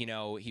 he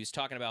was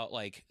talking about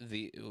like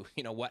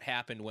what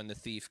happened when the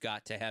thief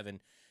got to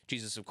heaven.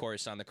 Jesus, of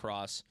course, on the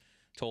cross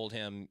told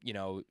him,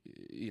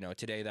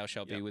 today thou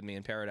shalt be with me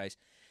in paradise.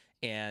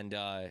 And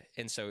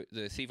so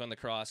the thief on the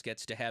cross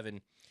gets to heaven,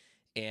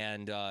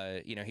 and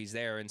he's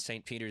there, and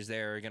St. Peter's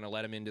there, going to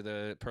let him into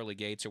the pearly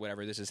gates or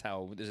whatever. This is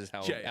how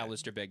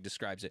Alistair Begg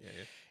describes it.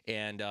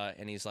 And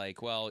he's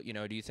like, well,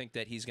 do you think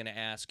that he's going to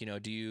ask, can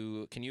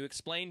you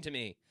explain to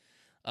me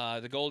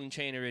the golden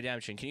chain of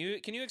redemption? Can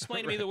you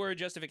explain to me the word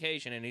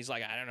justification? And he's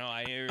like, I don't know,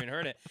 I never even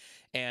heard it.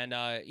 And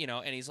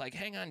and he's like,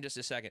 hang on just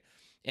a second.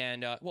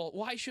 And well,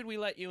 why should we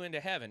let you into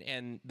heaven?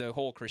 And the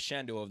whole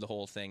crescendo of the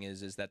whole thing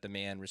is that the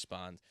man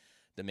responds.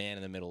 The man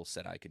in the middle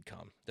said I could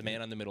come. The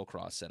man on the middle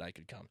cross said I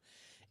could come.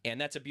 And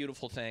that's a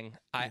beautiful thing.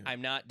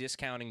 I'm not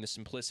discounting the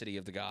simplicity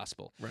of the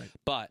gospel. Right.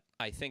 But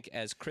I think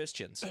as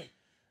Christians,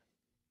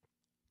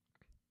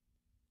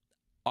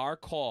 our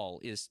call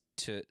is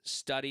to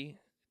study,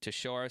 to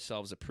show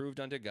ourselves approved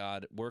unto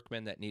God,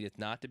 workmen that needeth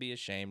not to be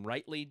ashamed,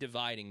 rightly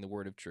dividing the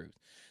word of truth.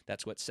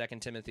 That's what 2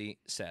 Timothy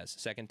says,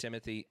 2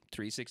 Timothy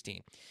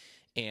 3:16.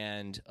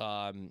 And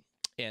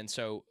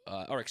so,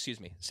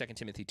 2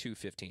 Timothy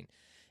 2:15.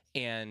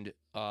 And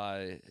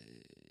I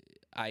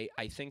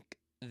think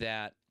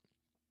that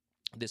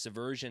this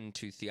aversion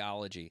to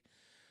theology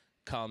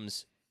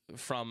comes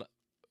from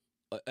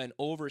an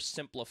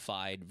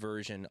oversimplified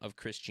version of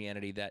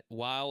Christianity that,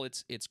 while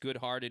it's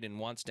good-hearted and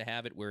wants to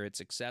have it where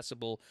it's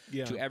accessible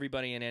to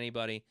everybody and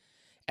anybody,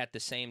 at the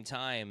same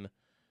time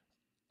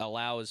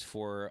allows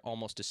for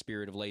almost a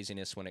spirit of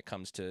laziness when it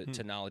comes to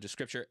knowledge of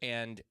Scripture.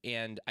 And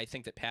I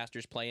think that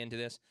pastors play into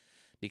this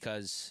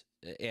because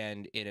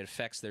it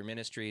affects their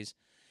ministries.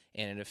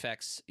 And it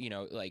affects,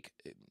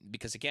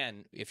 because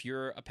again, if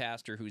you're a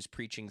pastor who's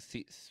preaching,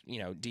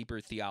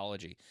 deeper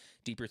theology,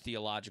 deeper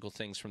theological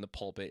things from the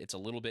pulpit, it's a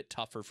little bit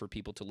tougher for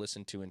people to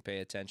listen to and pay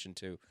attention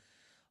to.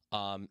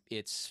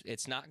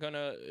 it's not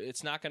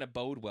gonna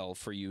bode well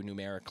for you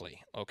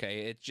numerically.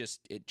 Okay, it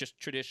just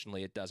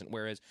traditionally it doesn't.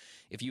 Whereas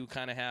if you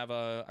kind of have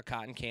a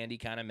cotton candy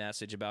kind of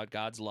message about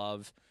God's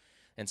love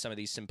and some of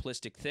these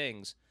simplistic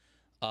things,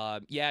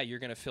 yeah, you're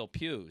going to fill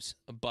pews,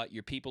 but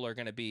your people are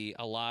going to be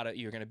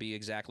you're going to be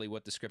exactly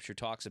what the Scripture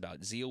talks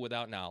about: zeal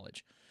without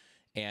knowledge.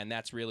 And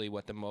that's really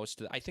what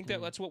I think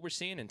that's what we're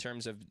seeing in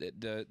terms of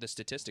the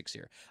statistics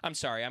here. I'm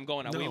sorry, I'm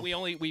going. No.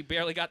 We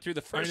barely got through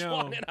the first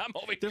one, and I'm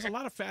over here. There's a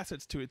lot of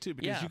facets to it too,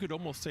 because you could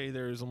almost say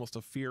there's almost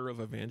a fear of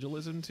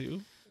evangelism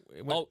too.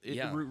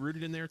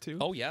 Rooted in there too.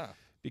 Oh yeah,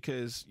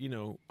 because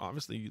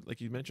obviously, like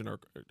you mentioned,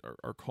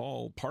 our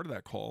call, part of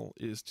that call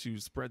is to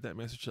spread that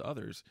message to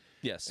others.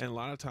 Yes, and a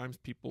lot of times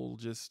people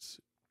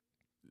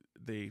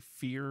they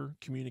fear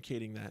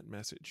communicating that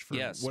message for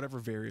whatever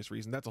various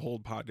reason. That's a whole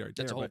pod right there.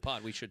 That's a whole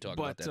pod. We should talk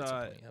about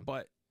that.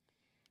 But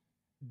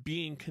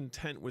being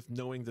content with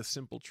knowing the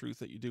simple truth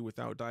that you do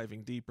without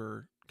diving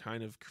deeper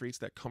kind of creates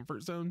that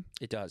comfort zone.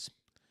 It does.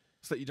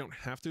 So that you don't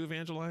have to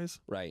evangelize,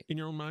 right, in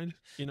your own mind,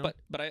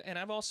 But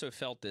I've also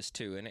felt this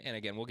too, and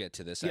again we'll get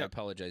to this. I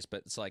apologize,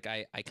 but it's like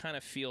I kind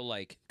of feel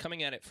like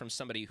coming at it from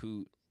somebody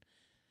who,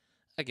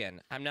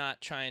 again, I'm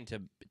not trying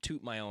to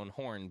toot my own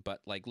horn,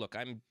 but like, look,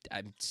 I'm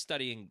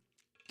studying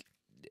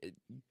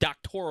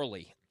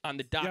doctorally on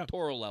the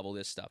doctoral level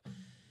this stuff.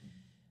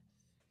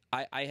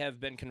 I have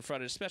been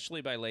confronted,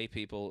 especially by lay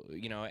people,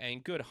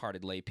 and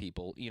good-hearted lay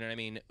people, you know what I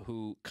mean,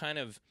 who kind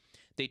of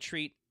they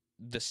treat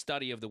the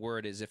study of the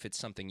word as if it's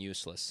something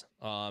useless,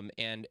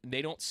 and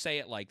they don't say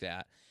it like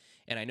that,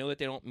 and I know that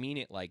they don't mean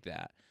it like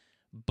that.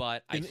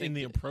 But I think in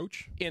the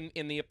approach, in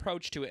the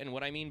approach to it, and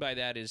what I mean by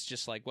that is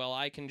just like, well,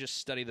 I can just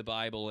study the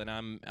Bible, and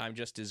I'm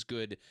just as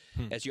good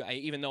as you,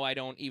 even though I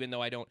don't,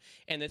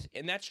 and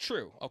that's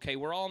true. Okay,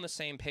 we're all on the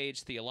same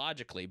page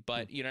theologically,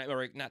 but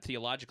or not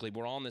theologically,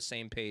 we're all on the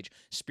same page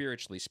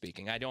spiritually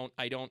speaking. I don't,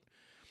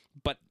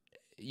 but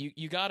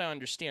you got to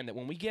understand that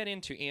when we get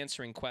into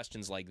answering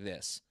questions like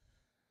this,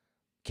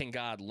 can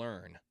God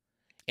learn?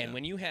 And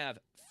when you have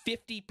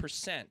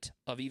 50%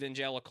 of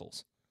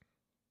evangelicals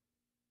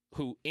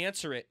who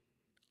answer it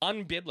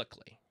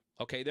unbiblically,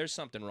 okay, there's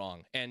something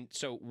wrong. And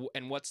so,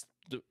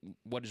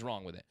 what is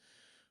wrong with it?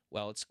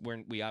 Well,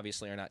 we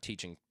obviously are not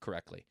teaching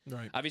correctly.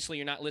 Right. Obviously,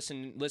 you're not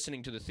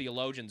listening to the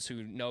theologians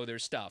who know their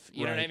stuff.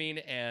 You know what I mean?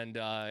 And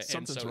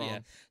something's wrong. Yeah,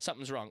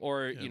 something's wrong.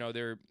 Or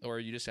or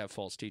you just have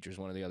false teachers,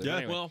 one or the other. Yeah.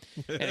 Anyway, Well,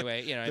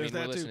 anyway,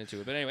 we're listening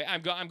to it. But anyway,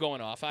 I'm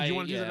going off. You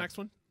want to do the next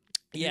one?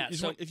 Yeah.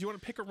 If you want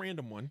to pick a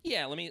random one,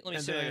 let me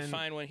see if I can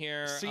find one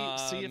here. See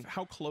if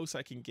how close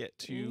I can get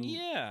to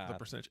the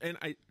percentage. And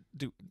I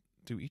do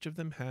each of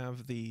them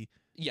have the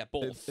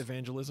both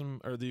evangelism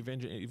or the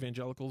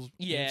evangelicals?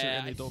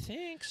 Yeah, I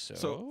think so.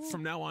 So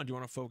from now on, do you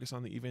want to focus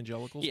on the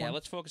evangelicals? Yeah, one?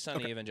 let's focus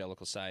on the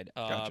evangelical side.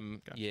 Gotcha.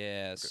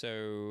 Yeah. Okay.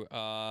 So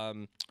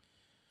I'm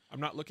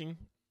not looking.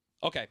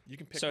 Okay, you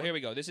can pick. So one. Here we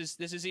go. This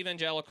is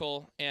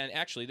evangelical, and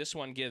actually, this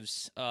one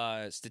gives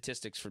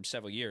statistics from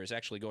several years,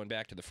 actually going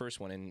back to the first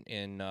one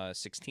in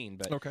 16.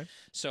 But okay.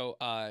 So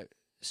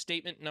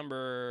statement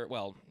number,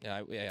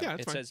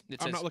 it says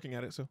I'm not looking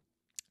at it. So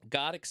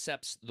God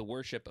accepts the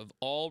worship of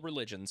all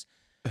religions,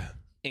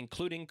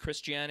 including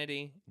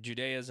Christianity,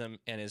 Judaism,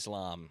 and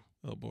Islam.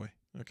 Oh boy.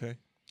 Okay.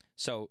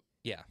 So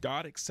yeah,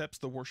 God accepts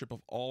the worship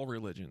of all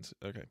religions.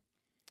 Okay.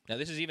 Now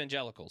this is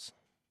evangelicals.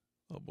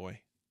 Oh boy.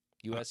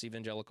 U.S.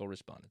 evangelical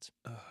respondents.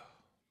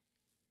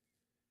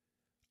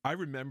 I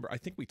remember, I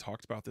think we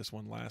talked about this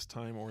one last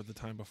time or the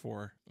time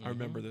before. I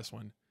remember this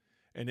one,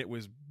 and it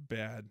was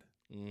bad.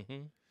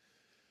 Mm-hmm.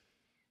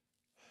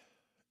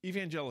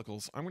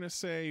 Evangelicals, I'm going to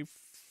say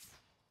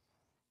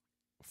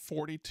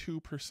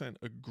 42%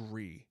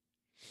 agree.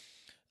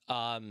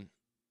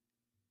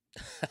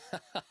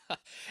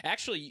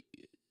 Actually...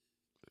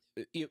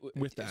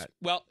 with that.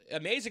 Well,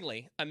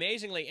 amazingly,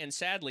 and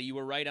sadly, you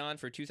were right on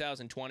for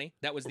 2020.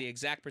 That was the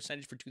exact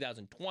percentage for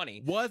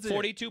 2020. Was it?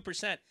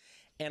 42%.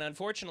 And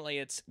unfortunately,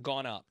 it's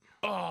gone up.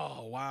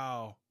 Oh,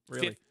 wow.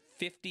 Really?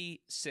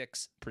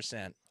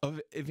 56% of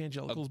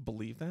evangelicals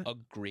believe that?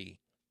 Agree.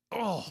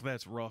 Oh,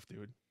 that's rough,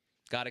 dude.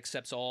 God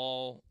accepts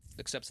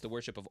the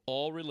worship of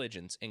all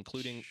religions,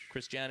 including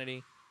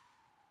Christianity,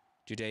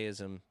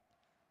 Judaism,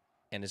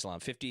 and Islam.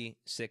 56%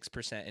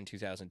 in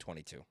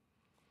 2022.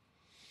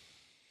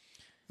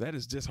 That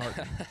is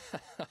disheartening.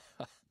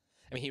 I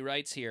mean, he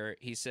writes here,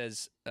 he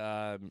says,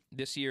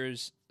 this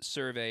year's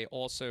survey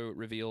also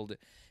revealed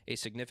a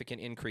significant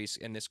increase,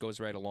 and this goes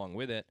right along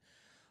with it,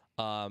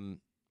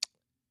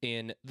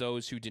 in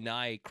those who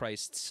deny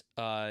Christ's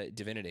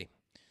divinity.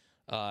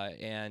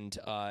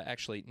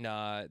 Actually,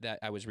 that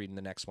I was reading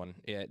the next one.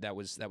 That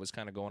was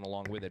kind of going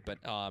along with it, but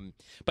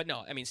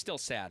no, I mean, still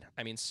sad.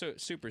 I mean,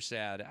 super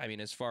sad. I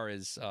mean, as far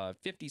as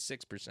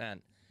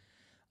 56%.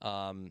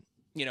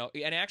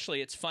 And actually,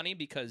 it's funny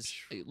because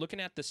looking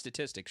at the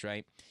statistics,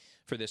 right,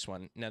 for this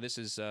one. Now, this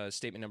is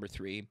statement number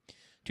 3.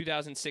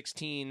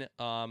 2016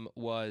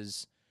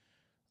 was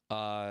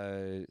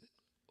I'm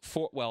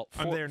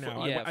there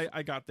now. Yeah,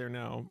 I got there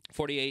now.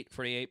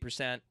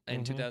 48%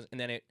 in 2000, and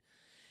then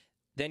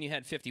Then you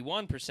had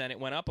 51%. It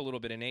went up a little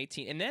bit in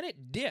 18, and then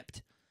it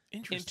dipped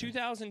in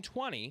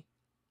 2020,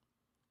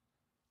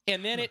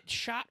 and then it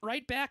shot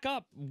right back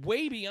up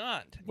way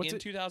beyond in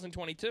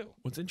 2022.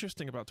 What's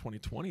interesting about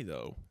 2020,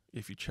 though,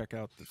 if you check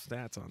out the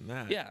stats on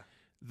that,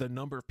 the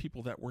number of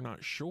people that were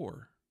not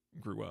sure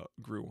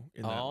grew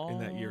in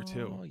that year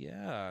too. Oh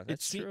yeah,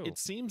 that's true. It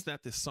seems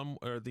that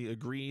the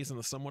agrees and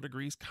the somewhat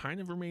agrees kind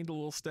of remained a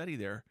little steady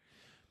there,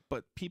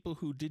 but people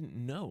who didn't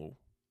know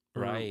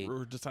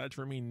or decided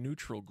to remain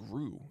neutral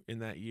grew in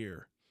that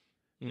year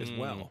as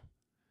well,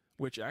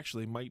 which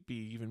actually might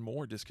be even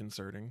more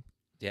disconcerting.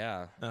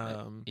 Yeah.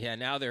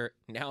 Now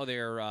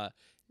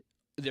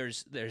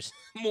there's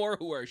more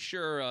who are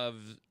sure of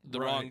the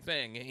wrong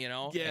thing,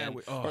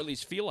 or at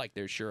least feel like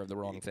they're sure of the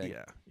wrong thing.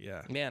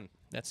 Yeah. Man,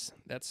 that's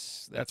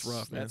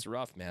rough. That's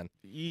rough, man.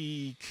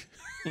 Eek.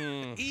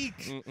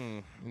 Eek.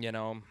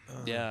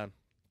 Yeah.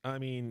 I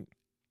mean,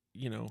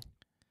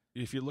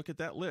 if you look at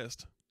that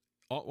list,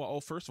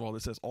 first of all,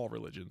 this says all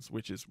religions,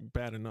 which is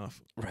bad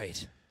enough.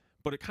 Right.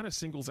 But it kind of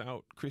singles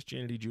out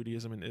Christianity,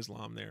 Judaism, and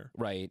Islam there.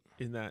 Right.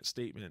 In that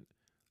statement.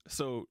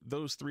 So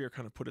those three are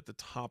kind of put at the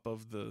top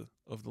of the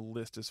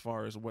list as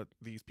far as what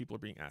these people are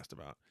being asked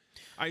about.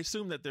 I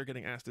assume that they're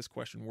getting asked this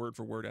question word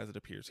for word as it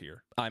appears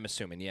here. I'm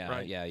assuming, yeah.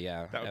 Right?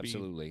 Yeah, that would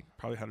absolutely. Be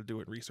probably how to do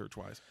it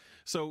research-wise.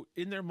 So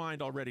in their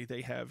mind already,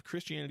 they have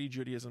Christianity,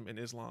 Judaism, and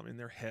Islam in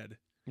their head.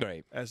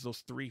 Right. As those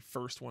three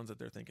first ones that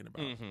they're thinking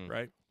about,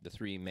 right? The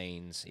three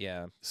mains,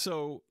 yeah.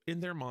 So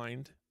in their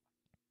mind,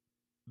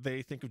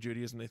 they think of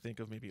Judaism, they think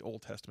of maybe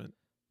Old Testament.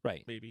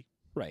 Right. Maybe.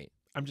 Right.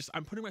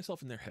 I'm putting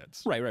myself in their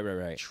heads.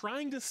 Right.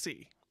 Trying to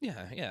see.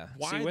 Yeah.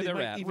 Why see where they they're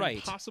might at.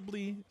 Even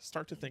possibly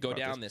start to think go about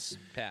down this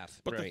path.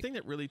 But the thing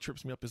that really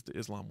trips me up is the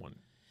Islam one.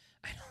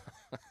 I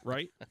know.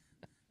 Right?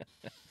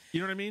 You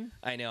know what I mean?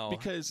 I know.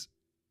 Because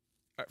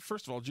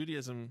first of all,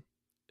 Judaism,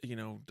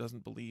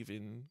 doesn't believe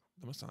in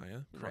the Messiah,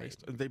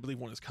 Christ. Right. They believe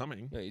one is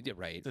coming.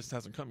 Right. This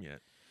hasn't come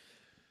yet.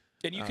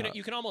 And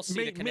you can almost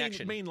see the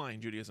connection. Mainline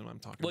Judaism, I'm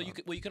talking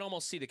about. You can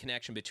almost see the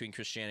connection between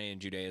Christianity and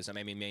Judaism.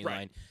 I mean, mainline.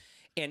 Right.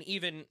 And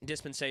even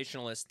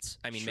dispensationalists,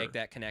 make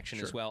that connection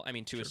as well.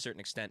 To a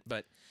certain extent,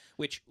 but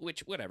which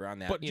whatever on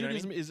that. But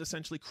Judaism is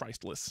essentially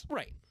Christless.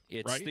 Right.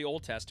 It's the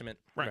Old Testament.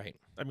 Right.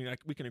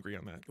 We can agree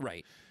on that.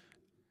 Right.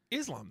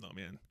 Islam, though,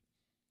 man.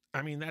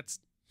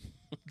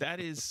 That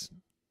is.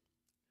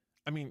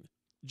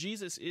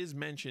 Jesus is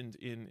mentioned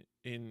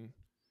in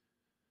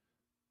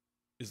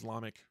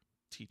Islamic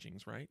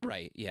teachings, right?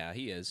 Right. Yeah,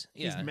 he is.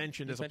 Yeah. He's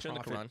mentioned as a prophet. In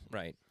the Quran.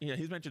 Right. Yeah,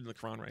 he's mentioned in the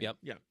Quran, right? Yep.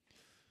 Yeah.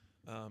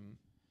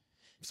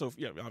 So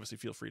obviously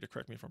feel free to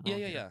correct me if I'm wrong.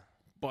 Yeah.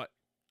 But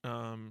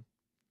I'm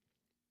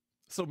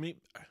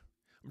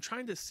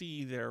trying to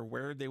see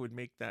where they would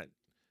make that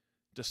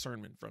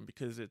discernment from,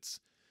 because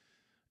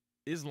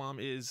Islam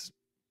is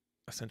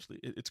essentially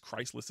it's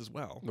Christless as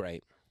well,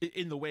 right?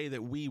 In the way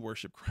that we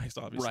worship Christ,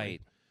 obviously,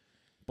 right?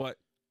 But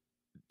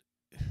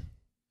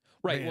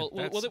right. Man,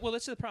 well,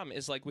 that's the problem.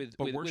 Is like with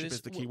worship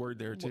is the key word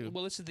there too.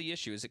 Well, this is the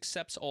issue: is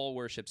accepts all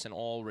worships and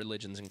all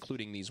religions,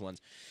 including these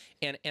ones.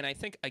 And I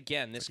think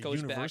again, this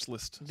goes back.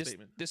 Universalist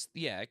statement.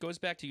 It goes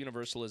back to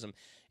universalism.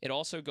 It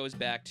also goes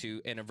back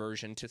to an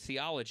aversion to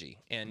theology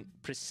and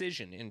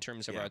precision in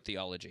terms of our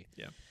theology.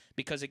 Yeah.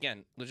 Because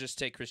again, let's just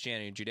take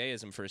Christianity and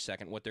Judaism for a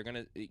second. What they're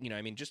going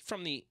to, just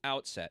from the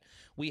outset,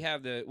 we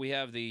have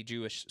the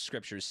Jewish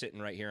scriptures sitting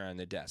right here on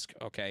the desk.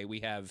 Okay,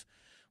 we have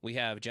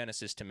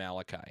Genesis to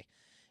Malachi.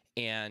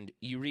 And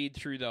you read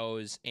through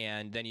those,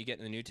 and then you get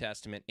in the New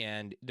Testament,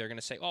 and they're going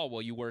to say, "Oh,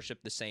 well, you worship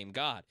the same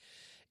God,"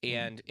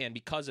 and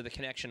because of the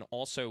connection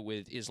also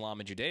with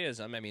Islam and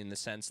Judaism, in the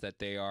sense that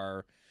they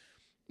are,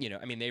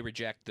 they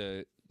reject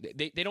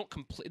they don't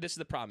complete. This is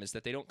the problem: is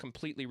that they don't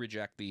completely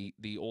reject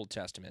the Old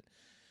Testament.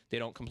 They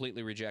don't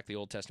completely reject the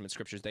Old Testament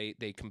scriptures.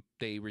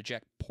 They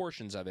reject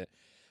portions of it.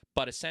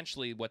 But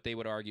essentially what they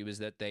would argue is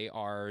that they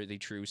are the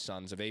true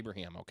sons of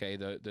Abraham, okay,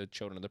 the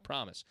children of the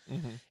promise.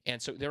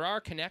 And so there are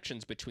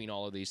connections between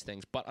all of these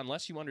things, but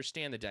unless you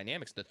understand the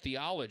dynamics, the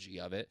theology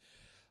of it,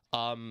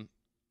 and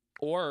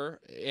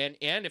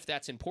if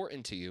that's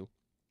important to you,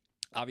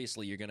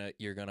 obviously you're gonna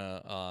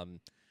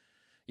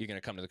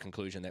come to the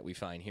conclusion that we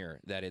find here,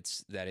 that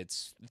it's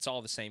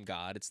all the same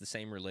God, it's the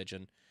same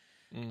religion.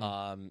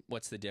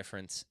 What's the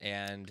difference?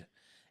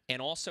 And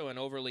also an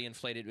overly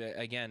inflated,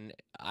 again,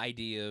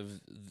 idea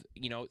of,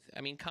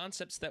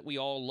 concepts that we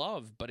all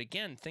love, but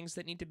again, things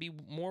that need to be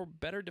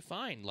better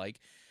defined, like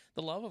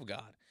the love of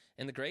God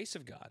and the grace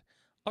of God.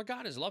 Our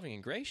God is loving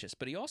and gracious,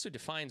 but he also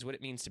defines what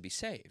it means to be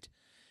saved.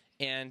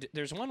 And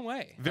there's one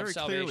way. Very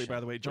clearly,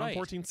 by the way, John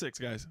 14:6,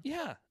 guys.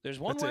 Yeah, there's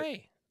one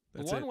way.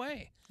 One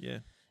way. Yeah.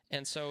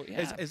 And so,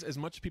 yeah. As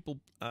much as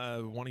people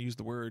want to use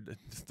the word,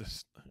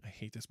 I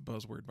hate this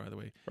buzzword, by the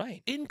way.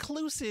 Right.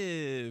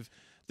 Inclusive.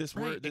 This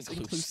word, this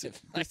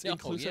inclusive. This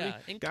inclusive.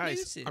 Yeah.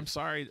 Guys, I'm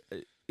sorry.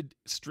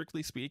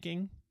 Strictly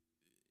speaking,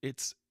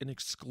 it's an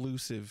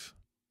exclusive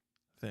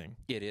thing.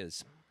 It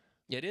is.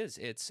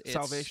 It's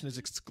salvation is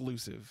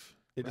exclusive.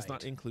 It is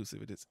not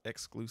inclusive. It is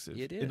exclusive.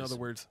 It is. In other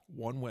words,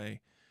 one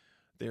way.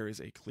 There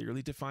is a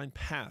clearly defined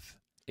path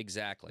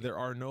Exactly. There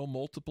are no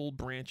multiple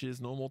branches,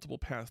 no multiple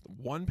paths.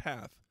 One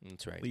path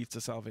That's right. leads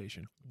to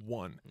salvation.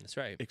 One. That's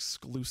right.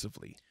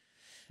 Exclusively.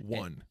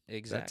 One.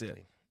 Exactly. That's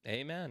it.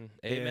 Amen.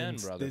 Amen,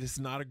 and brother. It's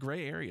not a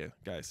gray area,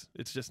 guys.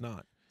 It's just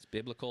not. It's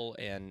biblical,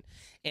 and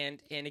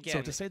again.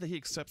 So to say that he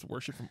accepts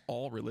worship from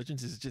all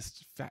religions is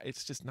just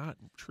it's just not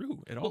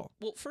true at all.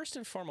 Well, first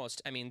and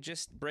foremost, I mean,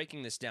 just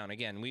breaking this down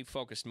again, we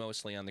focused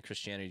mostly on the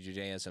Christianity,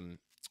 Judaism,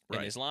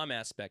 and Islam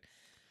aspect,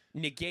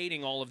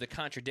 negating all of the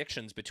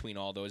contradictions between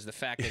all those. The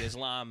fact that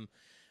Islam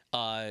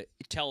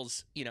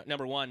tells,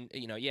 number one,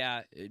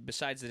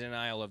 besides the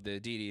denial of the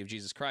deity of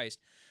Jesus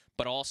Christ,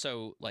 but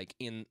also, like,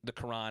 in the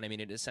Quran, I mean,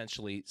 it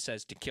essentially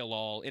says to kill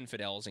all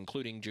infidels,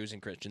 including Jews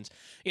and Christians.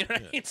 You know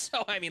what I mean?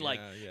 So, I mean,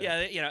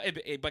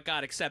 but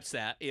God accepts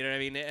that. You know what I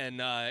mean? And,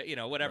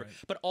 whatever. Right.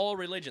 But all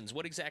religions,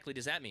 what exactly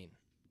does that mean?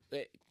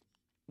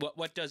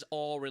 What does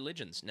all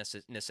religions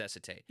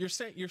necessitate?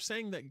 You're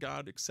saying that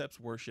God accepts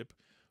worship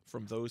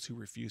from those who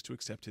refuse to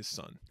accept his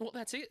son. Well,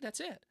 that's it. That's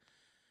it.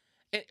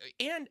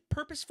 And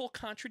purposeful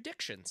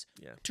contradictions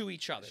to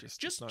each other,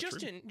 just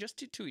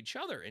to each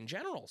other in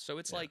general. So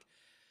it's like,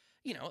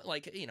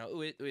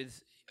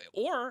 with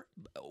or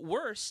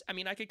worse. I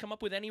mean, I could come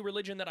up with any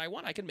religion that I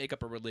want. I can make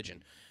up a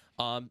religion.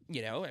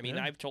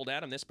 I've told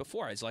Adam this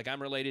before. It's like I'm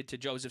related to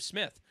Joseph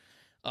Smith.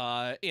 You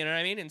know what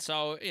I mean? And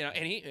so,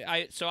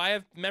 I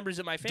have members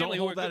of my family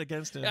Don't hold that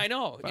against him. I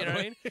know, you know what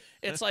I mean?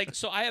 It's like,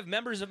 so I have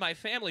members of my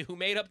family who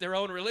made up their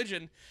own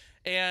religion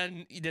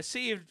and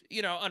deceived,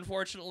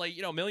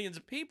 unfortunately, millions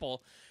of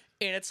people.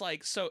 And it's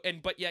like,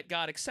 but yet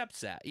God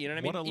accepts that. You know what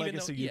I mean? What a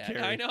legacy you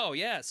carry. I know,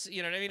 yes.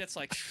 You know what I mean? It's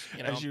like,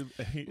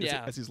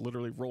 as he's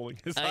literally rolling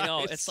his eyes. I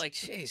know. It's like,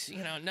 jeez,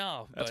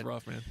 no. That's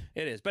rough, man.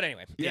 It is. But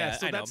anyway. Yeah,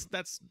 so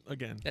that's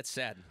again. That's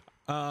sad.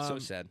 So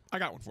sad. I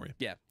got one for you.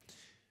 Yeah.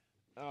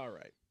 All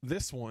right.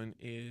 This one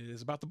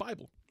is about the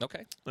Bible.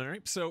 Okay. All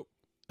right. So,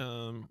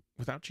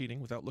 without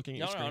cheating, without looking at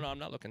your screen. No, I'm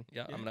not looking.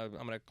 Yeah, I'm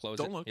gonna close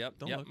Don't it. look. Yep.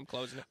 Don't look. I'm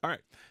closing it. All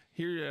right.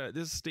 Here,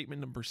 this is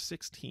statement number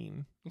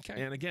 16. Okay.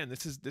 And again,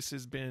 this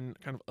has been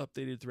kind of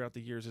updated throughout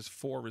the years as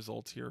 4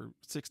 results here: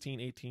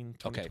 16, 18,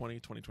 2020,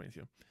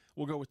 2022.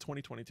 We'll go with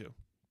 2022.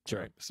 Sure.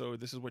 All right. So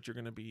this is what you're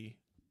going to be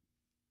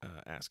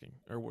asking,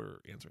 or we're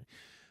answering.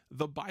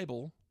 The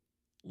Bible,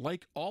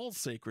 like all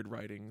sacred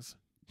writings,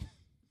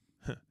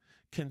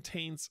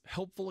 contains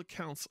helpful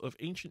accounts of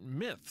ancient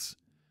myths,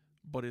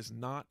 but is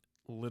not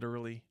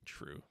literally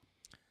true.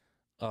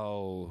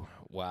 Oh,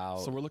 wow.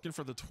 So we're looking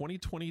for the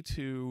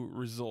 2022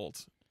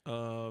 result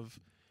of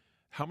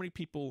how many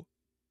people,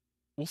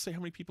 we'll say how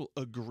many people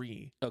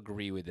agree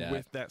with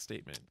that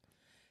statement.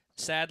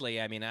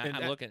 Sadly, I mean,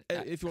 I'm looking.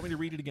 If you want me to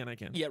read it again, I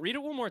can. Yeah, read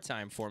it one more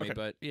time for me,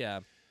 but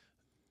yeah.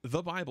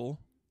 The Bible,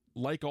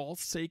 like all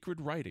sacred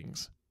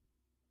writings,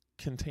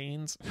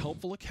 contains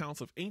helpful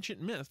accounts of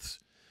ancient myths,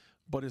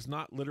 but is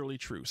not literally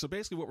true. So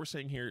basically what we're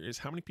saying here is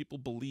how many people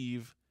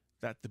believe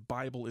that the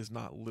Bible is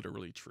not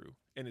literally true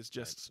and it's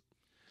just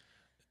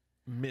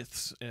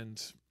myths and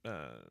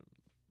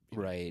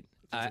right.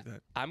 Like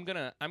that. I'm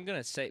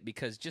gonna say,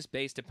 because just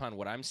based upon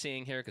what I'm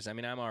seeing here, because I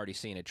mean I'm already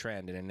seeing a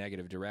trend in a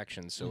negative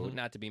direction. So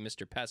not to be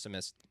Mr.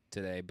 Pessimist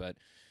today, but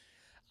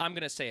I'm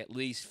gonna say at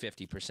least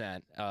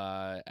 50%.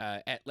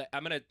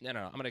 I'm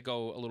gonna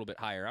go a little bit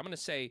higher. I'm gonna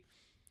say,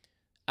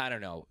 I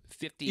don't know,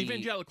 50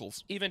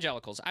 evangelicals.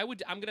 I'm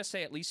going to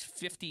say at least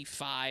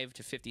 55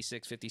 to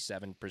 56,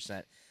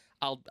 57%.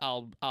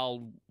 I'll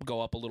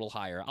go up a little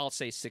higher. I'll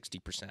say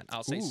 60%.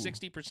 I'll say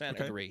 60%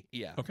 agree.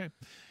 Yeah. Okay.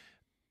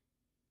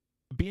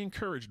 Be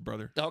encouraged,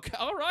 brother. Okay.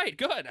 All right.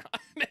 Good.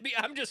 Maybe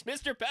I'm just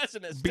Mr.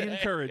 Pessimist. Be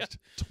encouraged.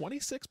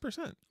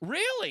 26%.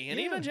 Really? In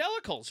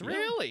evangelicals?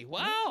 Really?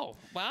 Wow.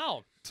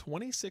 Wow.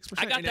 26%.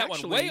 I got that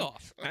one way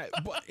off.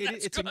 But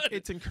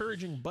it's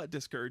encouraging but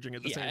discouraging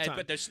at the same time.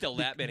 But there's still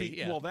that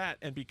many. Well, that,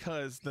 and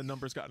because the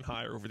number's gotten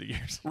higher over the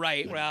years.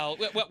 Right. Well,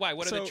 why?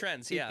 What are the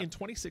trends? In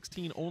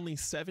 2016, only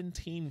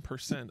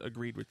 17%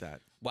 agreed with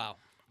that. Wow.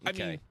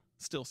 Okay. I mean,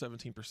 still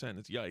 17%.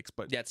 It's yikes,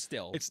 but that's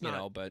still, it's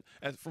not. But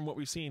from what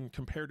we've seen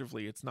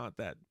comparatively, it's not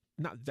that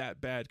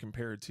bad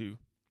compared to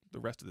the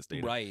rest of this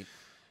data. Right.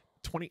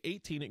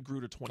 2018, it grew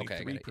to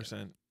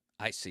 23%.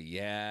 I see.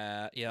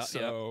 Yeah.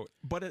 So,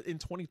 but in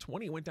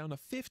 2020, it went down to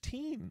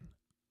 15.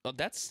 Oh,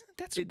 that's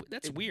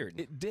weird.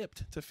 It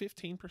dipped to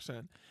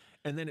 15%,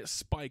 and then it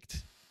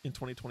spiked in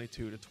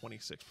 2022 to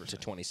 26%. To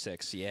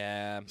 26,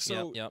 yeah.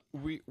 So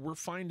we're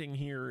finding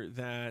here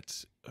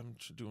that, I'm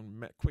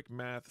doing quick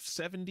math,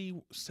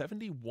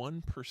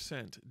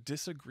 71%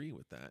 disagree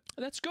with that.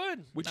 That's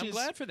good. I'm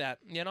glad for that.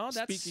 That's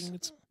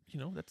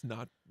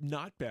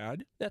not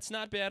bad. That's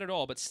not bad at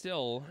all, but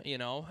still,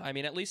 I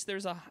mean, at least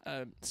there's a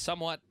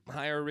somewhat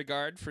higher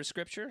regard for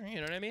Scripture. You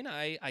know what I mean?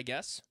 I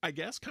guess.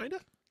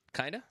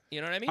 Kind of.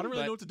 You know what I mean? I don't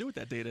really know what to do with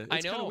that data.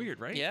 It's kind of weird,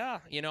 right? Yeah.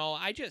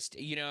 I just,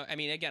 I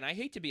mean, again, I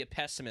hate to be a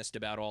pessimist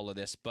about all of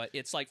this, but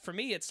it's like, for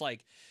me, it's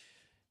like,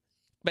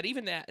 but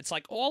even that, it's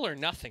like all or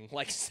nothing.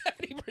 Like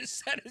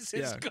 70% is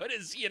as good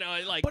as,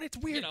 like. But it's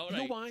weird. You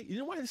know why? You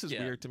know why this is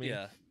weird to me?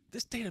 Yeah.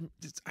 This data,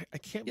 I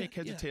can't make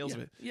heads or tails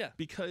of it. Yeah.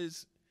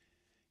 Because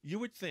you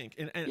would think,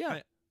 and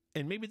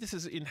and maybe this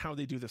is in how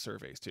they do the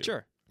surveys too.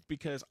 Sure.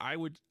 Because I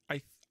would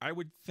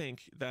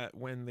think that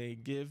when they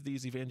give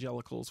these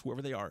evangelicals,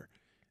 whoever they are,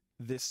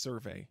 this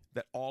survey,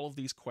 that all of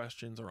these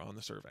questions are on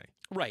the survey.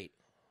 Right.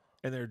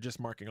 And they're just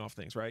marking off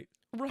things, right?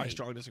 Right. I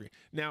strongly disagree.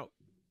 Now,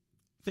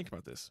 think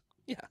about this.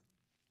 Yeah.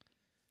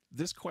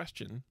 This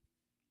question,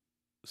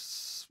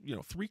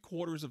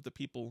 3/4 of the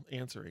people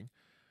answering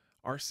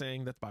are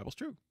saying that the Bible's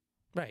true.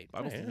 Right.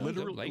 Bible's right.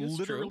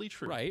 literally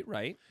true. Right.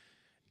 Right.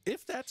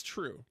 If that's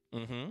true,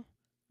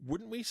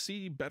 wouldn't we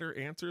see better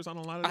answers on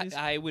a lot of these?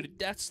 I would.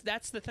 That's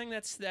the thing.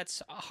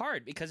 That's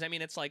hard because I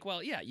mean it's like,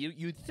 well, yeah,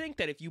 you'd think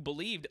that if you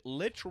believed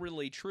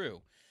literally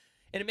true,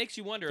 and it makes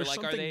you wonder, There's like,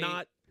 are something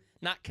they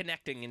not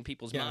connecting in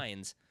people's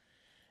minds?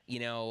 You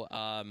know,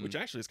 which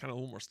actually is kind of a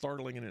little more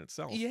startling in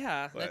itself.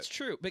 Yeah, that's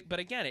true. But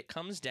again, it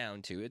comes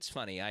down to, it's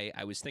funny.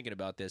 I was thinking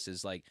about this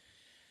is like,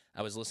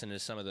 I was listening to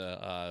some of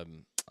the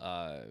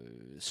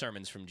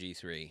sermons from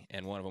G3,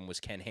 and one of them was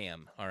Ken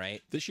Ham. All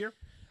right, this year.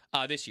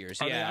 This year's,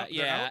 Are yeah,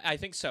 they out? I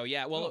think so,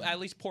 yeah. Well, at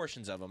least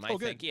portions of them, I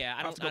think, yeah.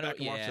 I'll have to go back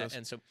and watch those.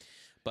 And so,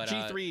 but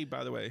G3,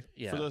 by the way,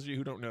 yeah. for those of you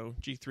who don't know,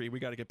 G3, we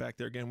got to get back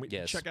there again.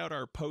 Check out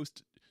our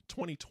post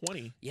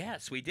 2020.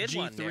 Yes, we did G3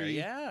 one there,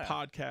 yeah.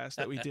 podcast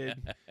that we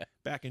did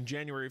back in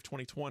January of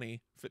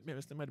 2020. It might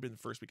have been the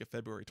first week of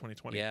February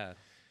 2020. Yeah,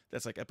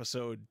 that's like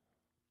episode.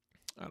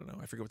 I don't know.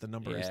 I forget what the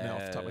number is now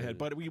off the top of my head.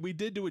 But we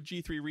did do a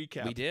G3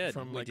 recap. We did.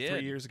 From 3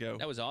 years ago.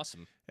 That was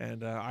awesome.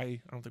 And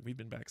I don't think we've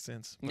been back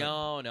since.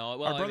 No.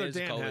 Well, our brother it is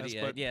Dan COVID, has.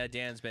 yeah. But yeah,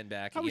 Dan's been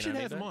back. We should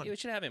have him on. We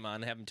should have him on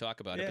and have him talk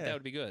about it. But that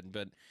would be good.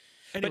 But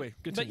anyway,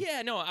 but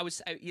yeah, no. It was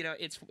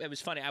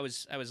funny. I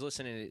was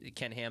listening to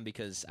Ken Ham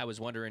because I was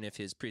wondering if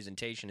his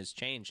presentation has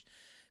changed.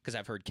 Because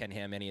I've heard Ken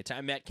Ham many a time.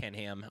 I met Ken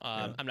Ham.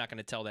 I'm not going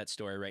to tell that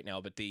story right now,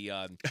 but the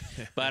ark.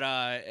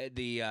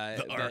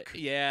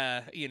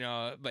 Yeah,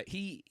 but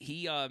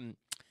he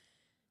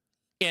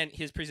and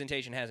his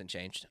presentation hasn't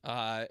changed.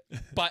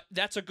 But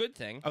that's a good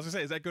thing. I was going to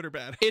say, is that good or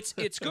bad? It's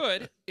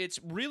good. It's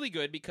really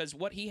good because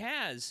what he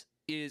has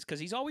is,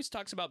 because he's always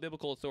talks about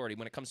biblical authority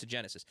when it comes to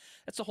Genesis.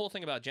 That's the whole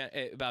thing about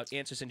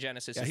answers in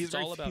Genesis. Yeah,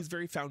 he's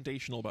very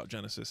foundational about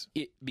Genesis.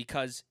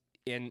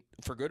 And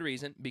for good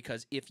reason,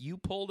 because if you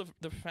pull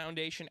the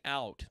foundation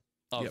out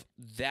of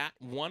that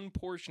one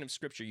portion of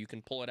Scripture, you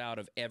can pull it out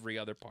of every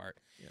other part.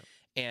 Yep.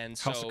 And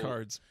so, House of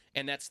Cards.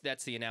 And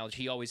that's the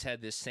analogy. He always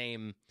had this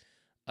same.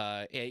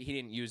 He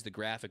didn't use the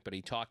graphic, but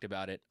he talked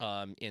about it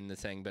in the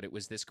thing. But it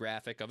was this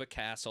graphic of a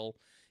castle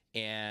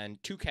and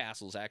two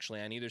castles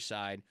actually on either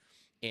side.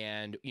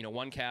 And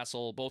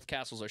both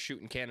castles are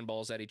shooting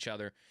cannonballs at each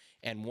other,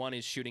 and one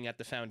is shooting at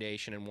the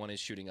foundation, and one is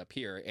shooting up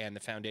here. And the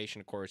foundation,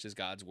 of course, is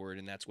God's word,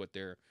 and that's what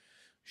they're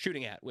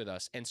shooting at with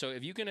us. And so,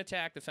 if you can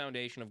attack the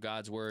foundation of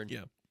God's word,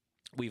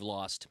 we've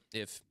lost.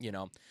 That's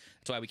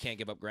why we can't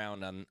give up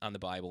ground on the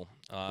Bible.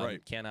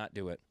 Right? Cannot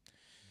do it.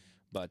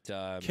 But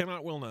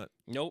cannot, will not.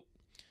 Nope.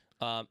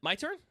 My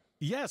turn.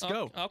 Yes,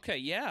 go. Okay,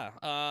 yeah.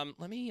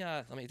 Let me.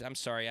 I'm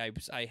sorry. I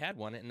had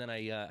one, and then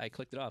I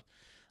clicked it off.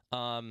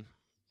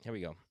 Here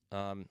we go.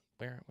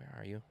 Where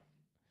are you?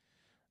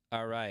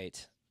 All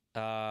right.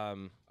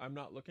 I'm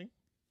not looking.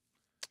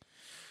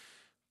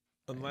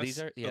 Unless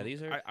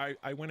these are.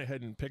 I went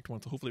ahead and picked one,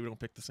 so hopefully we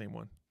don't pick the same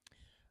one.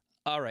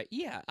 All right.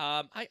 Yeah.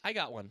 I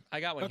got one.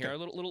 Okay. Here. A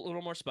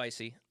little more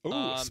spicy.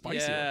 Ooh,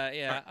 spicy.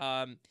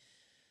 Yeah.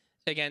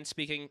 Again,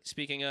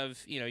 speaking of,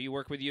 you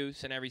work with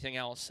youth and everything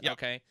else. Yep.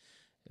 Okay.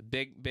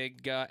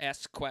 Big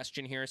S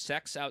question here.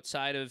 Sex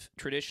outside of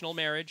traditional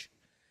marriage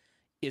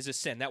is a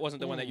sin. That wasn't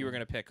the one that you were going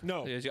to pick.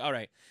 No. All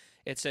right.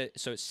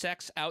 So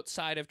sex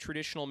outside of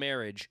traditional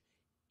marriage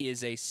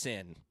is a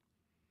sin.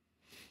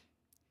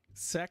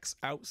 Sex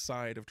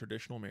outside of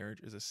traditional marriage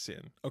is a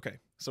sin. Okay.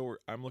 So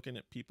I'm looking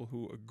at people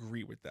who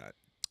agree with that.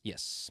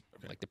 Yes.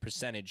 Okay. Like the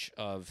percentage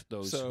of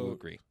those who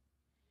agree.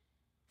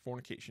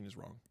 Fornication is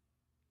wrong.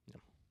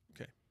 No.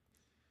 Okay.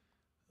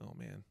 Oh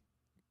man.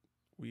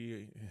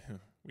 We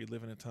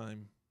live in a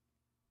time.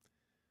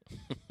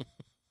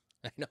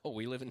 I know,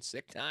 we live in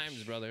sick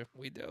times, brother.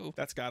 We do.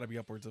 That's got to be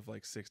upwards of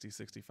like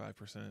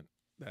 60-65%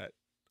 that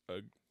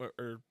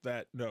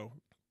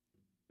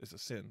is a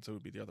sin. So it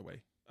would be the other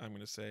way. I'm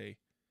going to say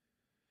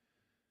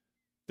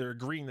they're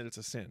agreeing that it's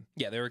a sin.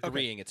 Yeah, they're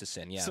agreeing it's a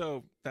sin. Yeah.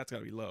 So that's got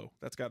to be low.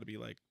 That's got to be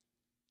like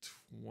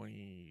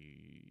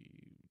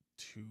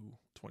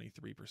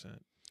 23%.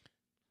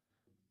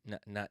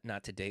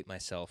 Not to date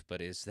myself,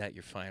 but is that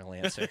your final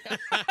answer?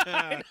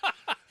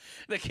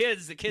 The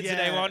kids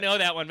today won't know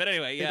that one, but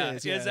anyway, yeah.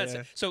 It is,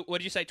 So what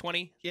did you say,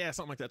 20? Yeah,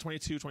 something like that,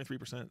 22,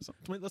 23%. So,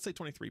 let's say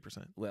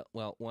 23%.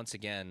 Well, once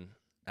again,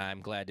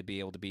 I'm glad to be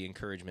able to be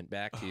encouragement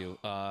back to you.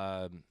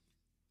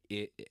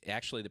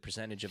 Actually, the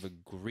percentage of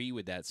agree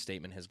with that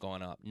statement has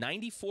gone up.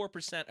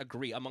 94%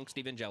 agree amongst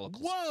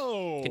evangelicals.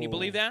 Whoa! Can you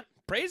believe that?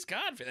 Praise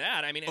God for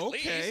that. I mean, at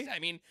least. I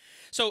mean,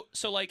 so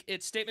like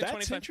it's statement 25.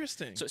 That's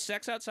interesting. So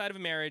sex outside of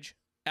marriage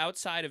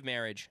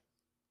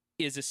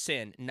is a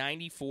sin.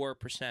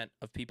 94%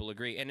 of people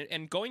agree.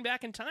 And going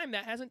back in time,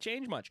 that hasn't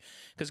changed much.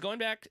 Because going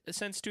back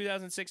since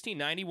 2016,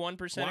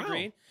 91% Wow.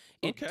 agreed.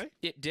 Okay.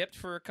 It dipped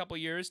for a couple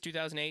years.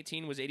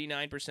 2018 was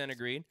 89%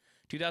 agreed.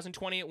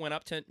 2020, it went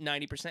up to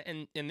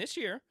 90%. And this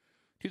year,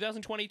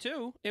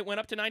 2022, it went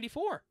up to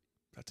 94%.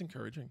 That's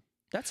encouraging.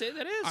 That's it.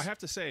 That is. I have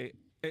to say,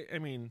 I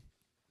mean,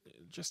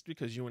 just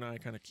because you and I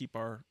kind of keep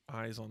our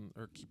eyes on,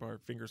 or keep our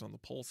fingers on the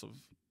pulse of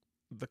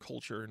the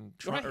culture, and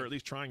Right. or at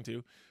least trying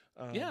to,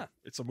 Yeah.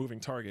 it's a moving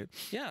target.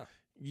 Yeah.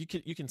 You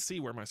can see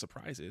where my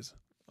surprise is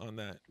on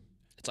that.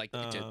 It's like,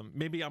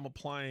 Maybe I'm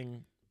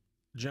applying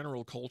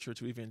general culture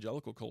to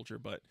evangelical culture,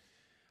 but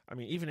I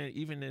mean,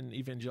 even in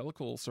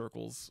evangelical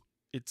circles,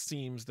 it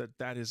seems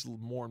that is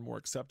more and more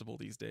acceptable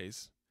these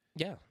days.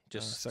 yeah,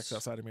 just Sex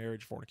outside of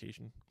marriage,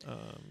 fornication.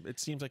 It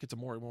seems like it's a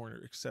more and more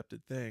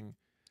accepted thing.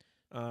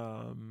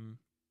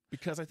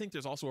 Because I think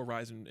there's also a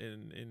rise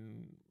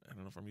in I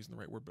don't know if I'm using the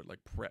right word, but like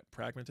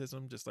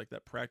pragmatism, just like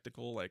that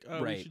practical, like,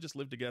 oh, Right. we should just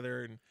live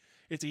together and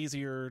it's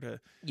easier to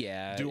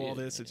do all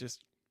this. It's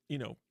just,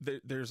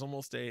 there's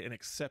almost an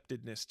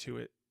acceptedness to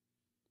it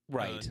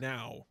right.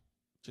 now,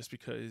 just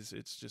because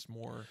it's just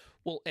more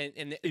Well,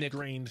 and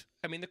ingrained.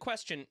 I mean, the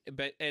question,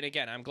 and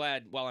again, I'm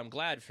glad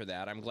for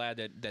that. I'm glad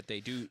that they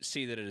do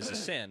see that it is a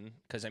sin,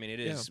 because I mean, it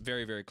is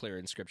very, very clear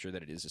in Scripture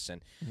that it is a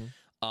sin.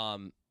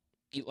 Mm-hmm.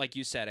 Like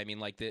you said, I mean,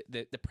 like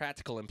the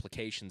practical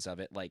implications of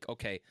it, like,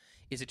 okay,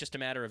 is it just a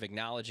matter of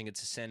acknowledging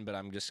it's a sin, but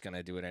I'm just going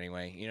to do it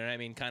anyway? You know what I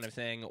mean? Kind of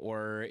thing.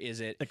 Or is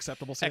it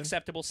Acceptable sin?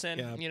 Acceptable sin.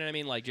 Yeah. You know what I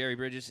mean? Like Jerry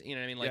Bridges, you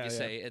know what I mean? Like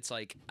say, it's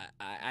like,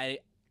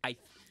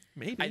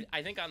 Maybe.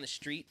 I think on the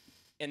street,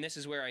 and this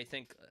is where I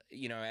think,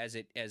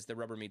 as the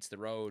rubber meets the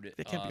road.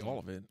 It can't be all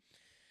of it.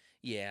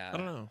 Yeah. I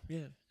don't know. Yeah.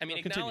 I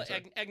mean, Continue,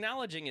 sorry.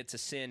 acknowledging it's a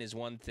sin is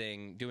one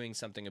thing. Doing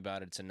something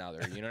about it's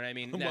another. You know what I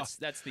mean? Well,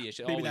 That's the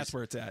issue. Maybe Always. that's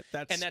where it's at.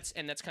 That's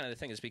kind of the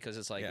thing, is because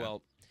it's like, Yeah.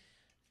 well,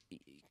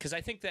 because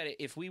I think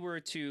that if we were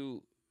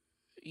to,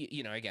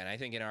 again, I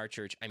think in our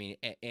church, I mean,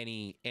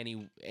 any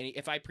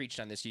if I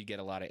preached on this, you'd get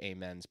a lot of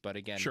amens. But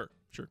again, sure.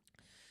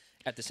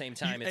 At the same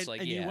time, it's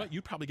like, you know what?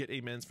 You'd probably get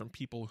amens from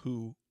people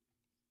who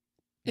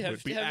Yeah,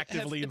 would be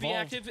actively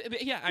involved.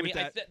 I mean,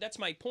 that. that's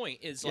my point.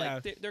 Is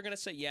like they're going to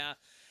say, yeah,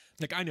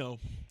 like, I know,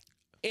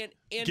 and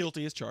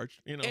guilty as charged.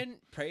 and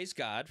praise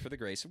God for the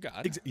grace of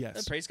God. Yes,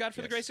 And praise God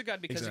for the grace of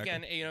God, because Exactly.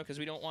 again, because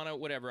we don't want to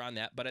whatever on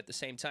that. But at the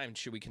same time,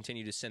 should we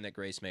continue to sin that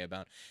grace may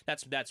abound?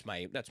 That's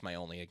my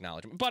only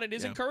acknowledgement. But it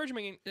is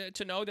encouraging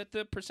to know that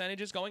the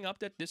percentage is going up.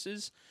 That this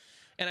is.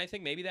 And I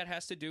think maybe that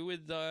has to do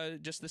with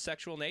just the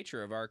sexual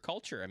nature of our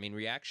culture. I mean,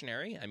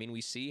 reactionary. I mean,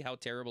 we see how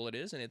terrible it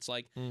is, and it's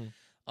like,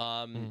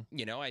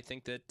 I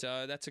think that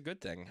that's a good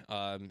thing.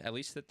 At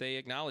least that they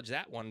acknowledge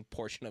that one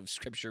portion of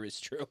Scripture is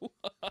true.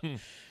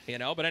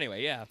 But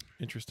anyway, yeah.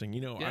 Interesting.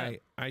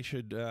 I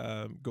should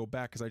go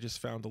back, because I just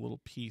found a little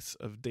piece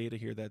of data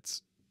here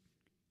that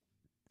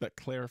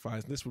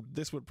clarifies.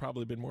 This would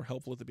probably have been more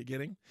helpful at the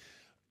beginning.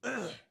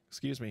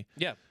 Excuse me.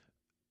 Yeah.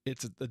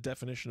 It's a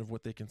definition of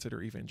what they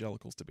consider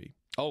evangelicals to be.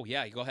 Oh,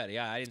 yeah, go ahead.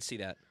 Yeah, I didn't see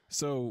that.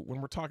 So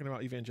when we're talking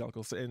about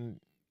evangelicals,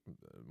 and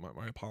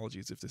my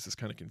apologies if this is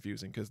kind of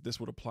confusing, because this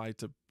would apply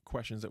to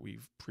questions that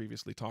we've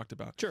previously talked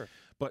about. Sure.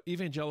 But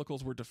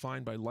evangelicals were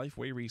defined by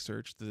Lifeway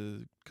Research,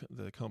 the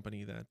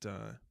company that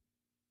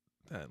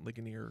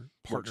Ligioner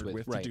partnered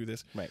with to do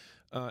this,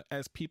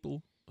 as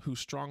people who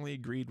strongly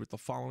agreed with the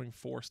following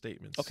 4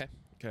 statements. Okay.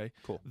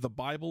 Cool. The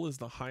Bible is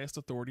the highest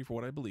authority for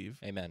what I believe.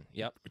 Amen.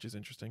 Yep. Which is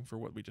interesting for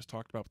what we just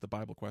talked about with the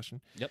Bible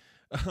question. Yep.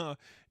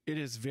 It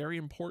is very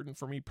important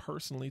for me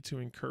personally to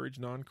encourage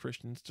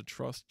non-Christians to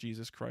trust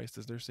Jesus Christ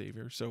as their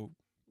Savior. So,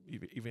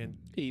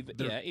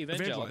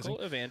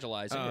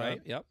 evangelizing,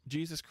 right? Yep.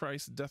 Jesus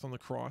Christ's death on the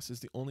cross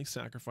is the only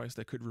sacrifice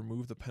that could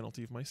remove the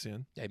penalty of my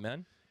sin.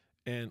 Amen.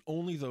 And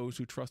only those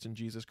who trust in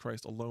Jesus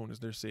Christ alone as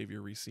their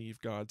Savior receive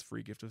God's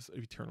free gift of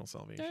eternal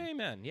salvation.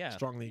 Amen. Yeah.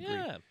 Strongly agree.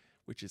 Yeah.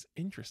 Which is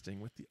interesting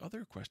with the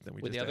other question that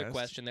we with just the other asked.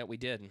 question that we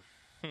did.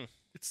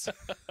 It's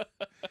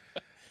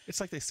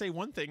like they say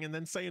one thing and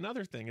then say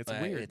another thing. It's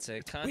weird. It's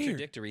a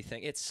contradictory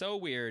thing. It's so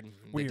weird.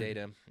 The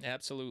data,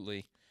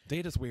 absolutely.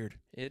 Data's weird.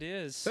 It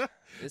is.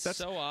 It's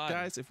so odd,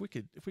 guys. If we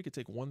could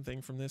take one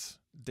thing from this,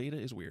 data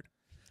is weird.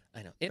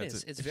 I know it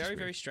is. It's very,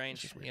 very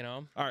strange.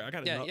 All right, I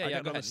got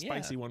another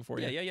spicy one for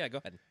you. Yeah. Go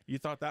ahead. You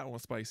thought that one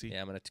was spicy? Yeah,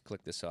 I'm gonna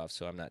click this off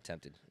so I'm not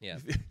tempted. Yeah,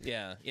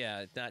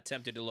 yeah. Not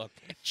tempted to look.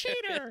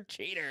 Cheater,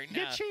 cheater,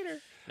 you cheater.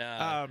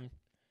 No.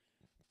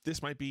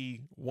 This might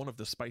be one of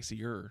the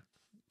spicier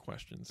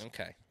questions.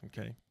 Okay.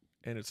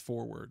 And it's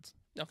 4 words.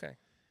 Okay.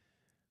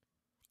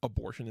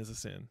 Abortion is a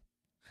sin.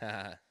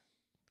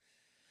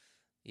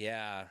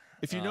 Yeah.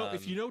 If you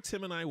know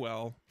Tim and I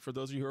well, for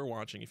those of you who are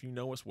watching, if you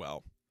know us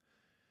well,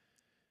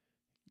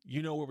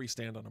 you know where we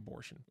stand on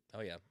abortion. Oh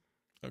yeah.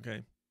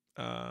 Okay.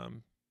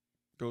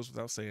 Goes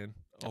without saying.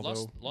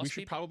 Although we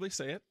should probably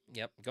say it.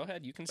 Yep. Go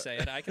ahead. You can say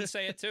it. I can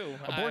say it too.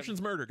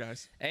 Abortion's murder,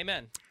 guys.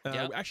 Amen.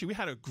 Actually, we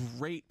had a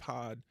great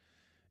pod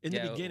in the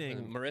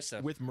beginning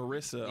with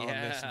Marissa on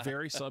this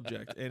very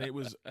subject, and it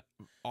was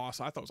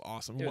awesome. I thought it was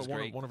awesome. It was one,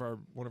 great. one of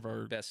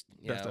our best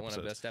episodes. one of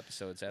the best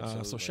episodes.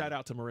 Absolutely. So shout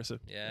out to Marissa.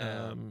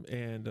 Yeah.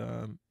 And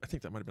I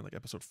think that might have been like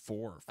episode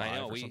 4 or 5 I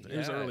know. or something. It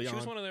was early on. She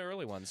was one of the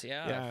early ones.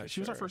 Yeah. Yeah. She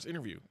was our first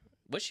interview.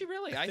 Was she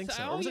really? I think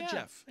so. Or was it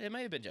Jeff? It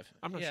may have been Jeff.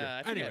 I'm not sure. sure.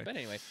 I forget, Anyway. But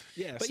anyway.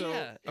 Yeah. But so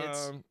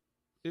yeah,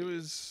 it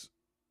was.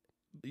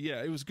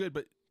 Yeah, it was good.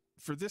 But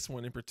for this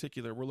one in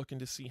particular, we're looking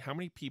to see how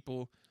many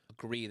people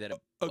agree that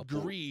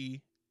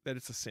agree that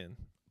it's a sin.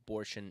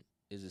 Abortion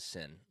is a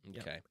sin.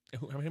 Okay. Yeah.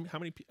 How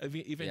many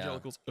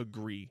evangelicals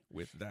agree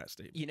with that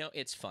statement? You know,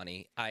 it's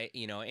funny.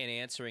 In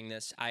answering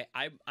this,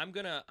 I'm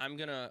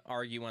gonna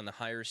argue on the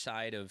higher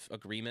side of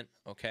agreement.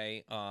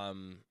 Okay.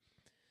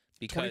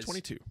 Because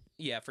 2022.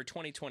 Yeah, for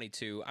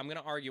 2022, I'm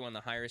gonna argue on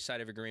the higher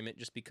side of agreement,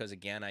 just because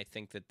again, I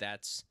think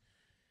that's.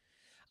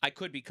 I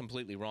could be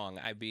completely wrong.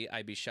 I'd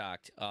be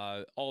shocked.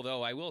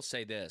 Although I will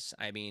say this.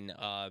 I mean,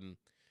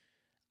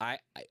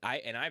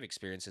 I've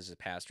experienced as a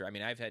pastor. I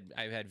mean, I've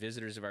had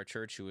visitors of our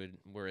church who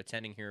were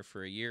attending here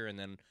for a year, and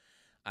then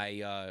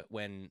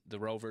when the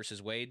Roe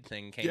versus Wade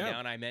thing came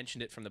down, I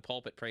mentioned it from the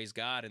pulpit. Praise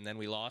God, and then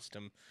we lost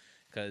him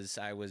because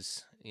I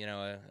was,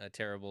 a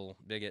terrible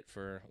bigot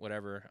for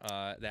whatever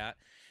that.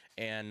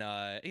 And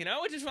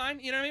which is fine.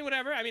 You know what I mean?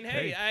 Whatever. I mean,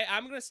 hey.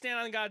 I'm going to stand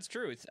on God's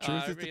truth.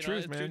 Truth is the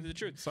truth, man. Truth is the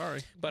truth.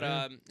 Sorry, but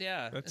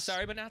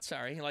sorry, but not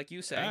sorry. Like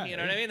you say, you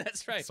know what I mean?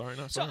 That's right. Sorry,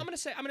 not so sorry. I'm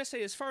going to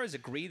say, as far as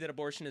agree that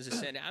abortion is a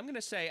sin, I'm going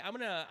to say, I'm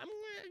going to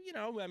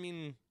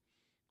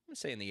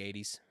say in the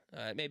 80s,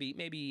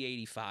 maybe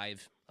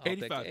 85.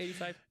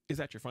 85. Is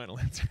that your final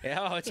answer?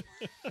 Yeah, it's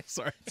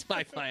sorry. It's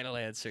my final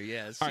answer.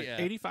 Yes. All right,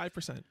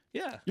 85%.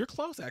 Yeah. You're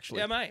close,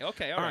 actually. Am I?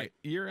 Okay. All right.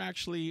 You're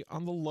actually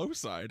on the low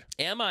side.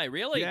 Am I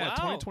really? Yeah.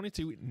 Wow.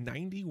 2022,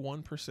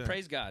 91%.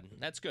 Praise God.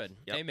 That's good.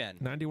 Yep. Amen.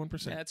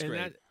 91%. That's and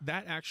great.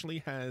 That actually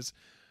has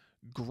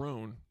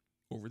grown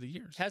over the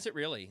years. Has it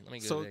really? Let me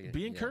go. So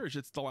be encouraged.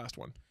 It's the last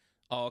one.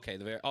 Oh, okay.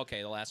 The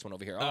last one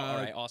over here. Oh, all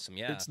right. Awesome.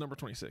 Yeah. It's number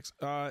 26.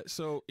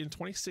 So in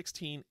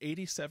 2016,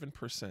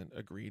 87%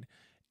 agreed.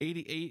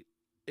 88.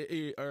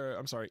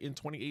 I'm sorry. In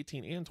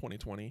 2018 and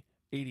 2020,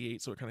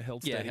 88. So it kind of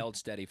held steady. Yeah, held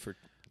steady for a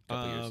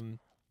couple years.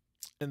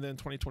 And then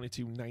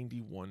 2022,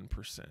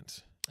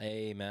 91%.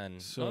 Amen.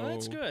 So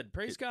that's good.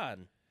 Praise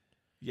God.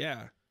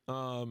 Yeah.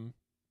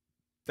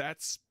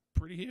 That's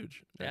pretty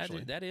huge.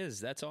 Actually.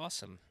 That's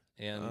awesome.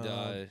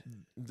 And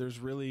there's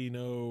really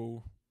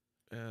no.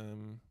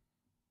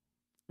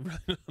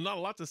 Not a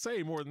lot to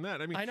say more than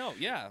that. I mean, I know,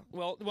 yeah.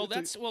 Well,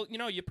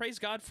 you praise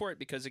God for it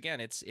because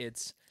again,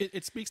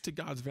 it speaks to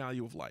God's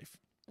value of life.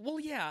 Well,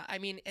 yeah. I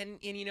mean, and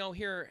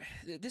here,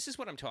 this is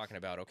what I'm talking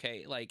about.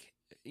 Okay, like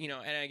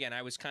and again,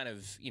 I was kind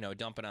of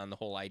dumping on the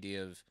whole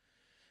idea of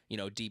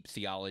deep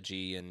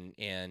theology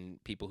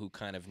and people who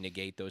kind of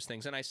negate those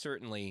things, and I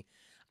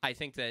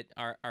think that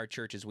our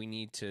churches, we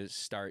need to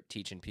start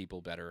teaching people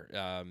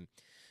better.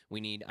 We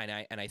need,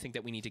 and I think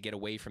that we need to get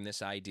away from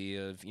this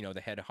idea of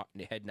the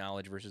head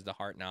knowledge versus the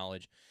heart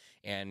knowledge,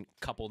 and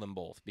couple them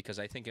both. Because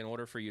I think in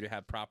order for you to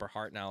have proper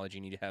heart knowledge,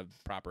 you need to have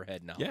proper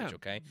head knowledge. Yeah,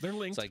 okay, they're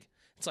linked.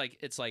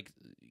 It's like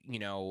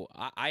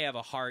I have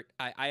a heart.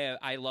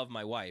 I love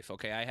my wife.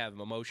 Okay, I have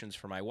emotions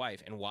for my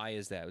wife, and why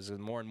is that? Because the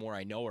more and more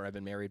I know her, I've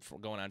been married for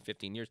going on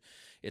 15 years.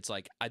 It's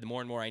like the more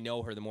and more I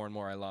know her, the more and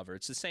more I love her.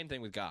 It's the same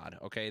thing with God.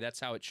 Okay,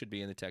 that's how it should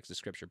be in the text of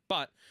Scripture.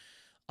 But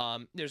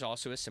there's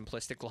also a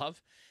simplistic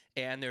love.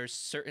 And there's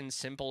certain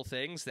simple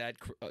things that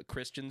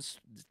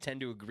Christians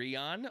tend to agree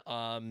on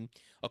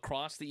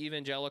across the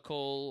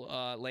evangelical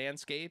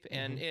landscape,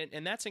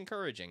 and that's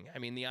encouraging. I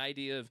mean, the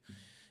idea of,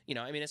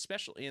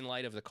 especially in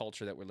light of the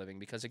culture that we're living,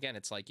 because again,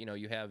 it's like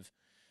you have,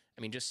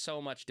 just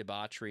so much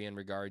debauchery in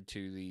regard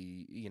to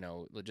the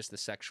just the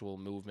sexual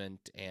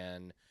movement,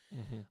 and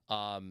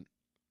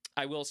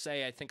I will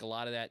say I think a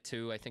lot of that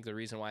too. I think the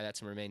reason why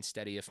that's remained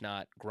steady, if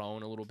not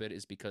grown a little bit,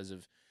 is because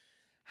of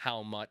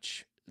how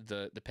much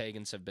the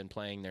pagans have been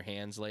playing their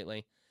hands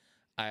lately.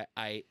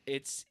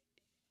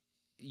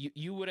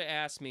 You would have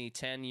asked me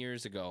 10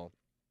 years ago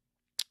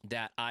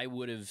that I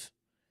would have,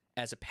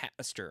 as a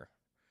pastor,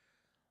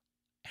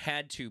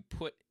 had to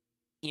put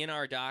in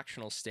our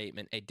doctrinal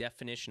statement a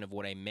definition of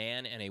what a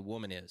man and a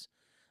woman is.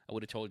 I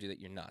would have told you that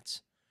you're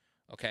nuts.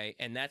 Okay,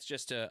 and that's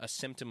just a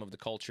symptom of the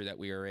culture that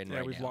we are in right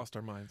now. Yeah, we've lost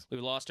our minds.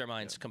 We've lost our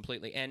minds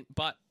completely.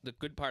 But the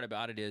good part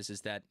about it is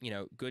that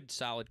good,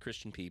 solid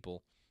Christian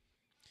people,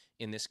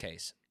 in this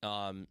case,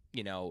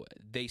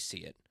 they see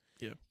it.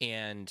 Yeah.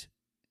 And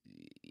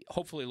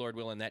hopefully, Lord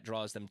willing, that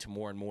draws them to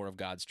more and more of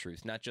God's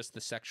truth, not just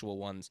the sexual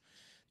ones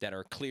that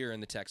are clear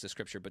in the text of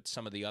Scripture, but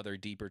some of the other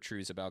deeper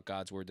truths about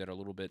God's Word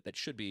that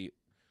should be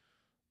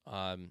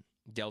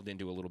delved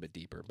into a little bit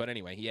deeper. But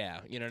anyway,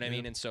 yeah, you know what I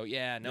mean? And so,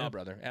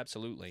 brother,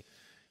 absolutely.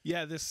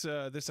 Yeah, this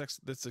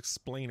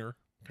explainer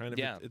kind of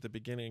at the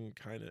beginning,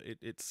 kind of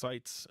it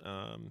cites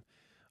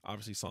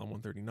obviously Psalm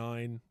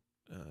 139.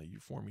 You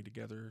formed me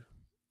together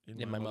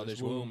in my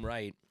mother's womb,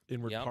 right?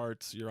 Inward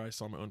parts, your eyes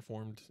saw my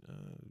unformed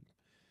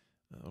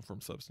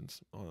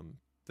substance.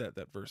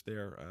 That verse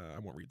there, I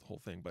won't read the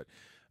whole thing, but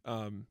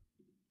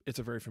it's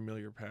a very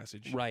familiar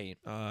passage, right?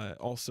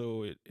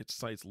 Also, it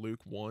cites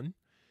Luke 1,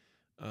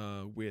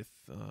 with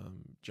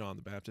John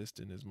the Baptist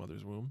in his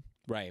mother's womb,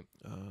 Right.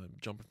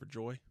 jumping for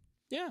joy.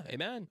 Yeah.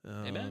 Amen.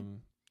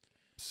 Amen.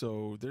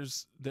 So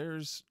there's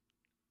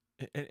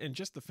and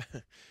just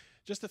the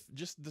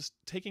just this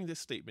taking this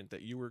statement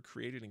that you were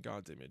created in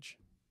God's image.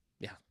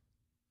 Yeah.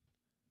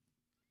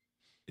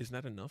 Isn't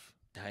that enough?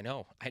 I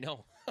know.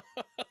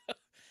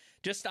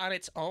 Just on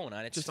its own,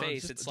 on its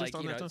face, it's like,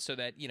 so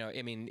that,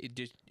 I mean,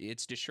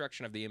 it's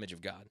destruction of the image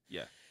of God.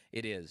 Yeah.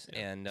 It is,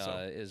 and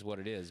is what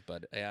it is.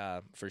 But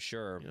yeah, for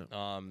sure. Yeah.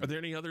 Are there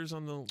any others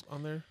on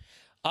there?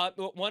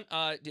 One,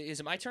 is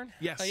it my turn?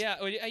 Yes. Yeah.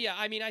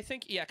 I mean, I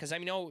think, because I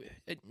know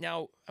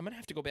now I'm gonna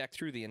have to go back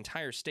through the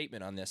entire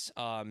statement on this,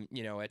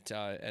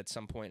 at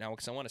some point now,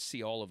 because I want to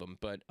see all of them.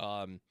 But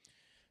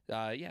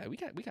yeah, we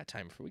got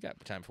time for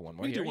one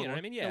more. We do here, one more.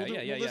 I mean, yeah.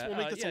 We'll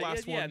make this the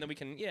last one. And then we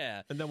can,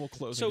 and then we'll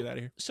close and get out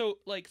of here. So,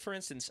 like, for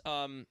instance,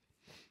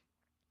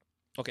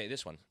 okay,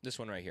 this one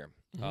right here.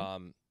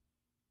 Mm-hmm.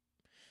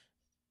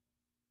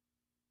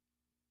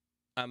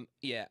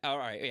 Yeah. All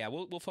right. Yeah.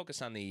 We'll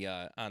focus on the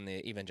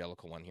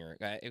evangelical one here,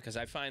 because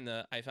I find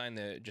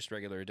the just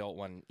regular adult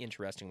one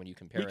interesting when you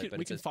compare it. But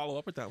we can follow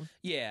up with that one.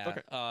 Yeah.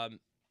 Okay.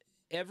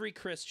 Every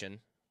Christian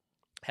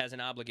has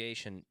an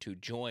obligation to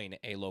join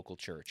a local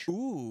church.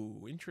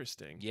 Ooh,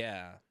 interesting.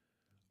 Yeah.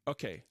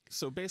 Okay.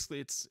 So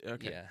basically, it's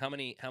okay. Yeah. How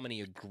many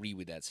agree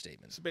with that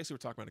statement? So basically,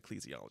 we're talking about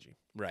ecclesiology.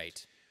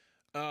 Right.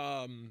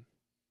 How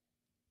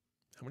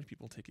many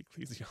people take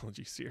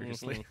ecclesiology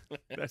seriously?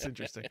 That's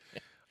interesting.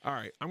 All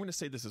right, I'm going to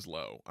say this is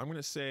low. I'm going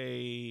to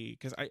say,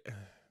 because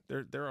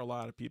there are a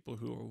lot of people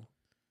who,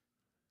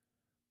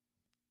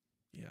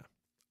 yeah,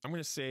 I'm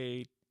going to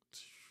say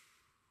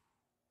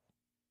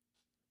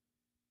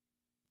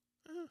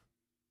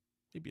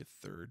maybe a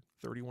third,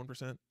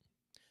 31%.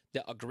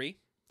 That agree?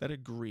 That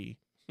agree.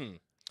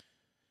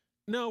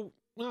 No,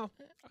 well,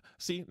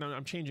 see, no,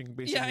 I'm changing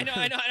based on I know.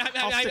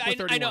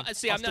 I know.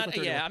 See, I'm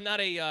not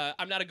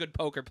a good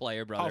poker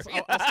player, brother.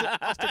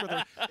 I'll stick with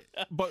her.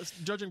 But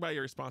judging by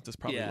your response, it's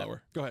probably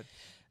lower. Go ahead.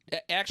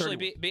 Actually,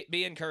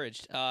 be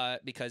encouraged,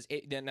 because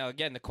now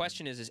again, the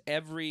question is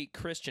every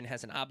Christian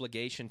has an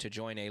obligation to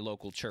join a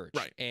local church,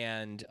 right?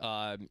 And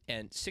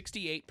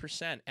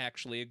 68%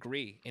 actually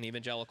agree in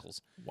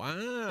evangelicals.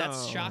 Wow,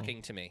 that's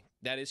shocking to me.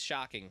 That is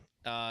shocking.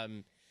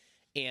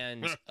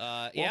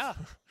 Yeah.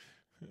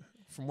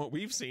 From what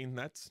we've seen,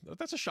 that's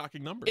a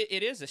shocking number.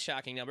 It is a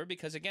shocking number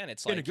because, again,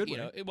 it's like, in a good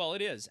way. Well,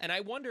 it is. And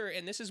I wonder,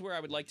 and this is where I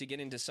would like to get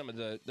into some of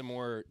the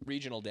more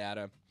regional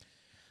data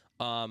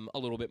a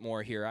little bit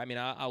more here. I mean,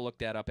 I'll look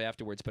that up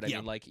afterwards, but I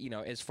mean, like,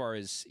 as far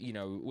as,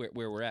 where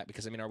we're at,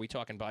 because, I mean, are we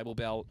talking Bible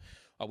Belt?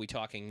 Are we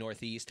talking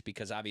Northeast?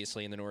 Because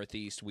obviously in the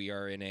Northeast, we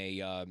are in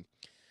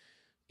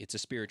it's a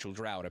spiritual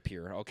drought up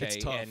here, okay?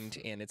 It's tough.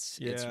 And it's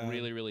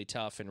really, really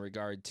tough in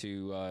regard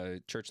to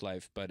church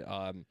life,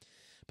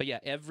 But yeah,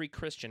 every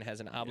Christian has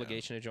an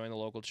obligation to join the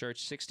local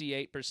church.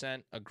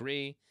 68%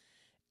 agree,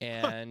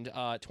 and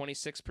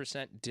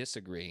 26%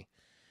 disagree.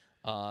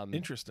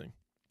 Interesting.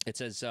 It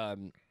says,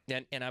 and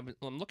I'm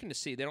looking to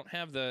see. They don't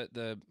have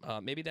the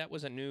maybe that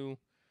was a new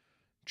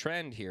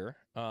trend here.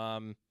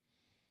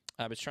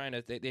 I was trying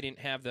to. They didn't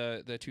have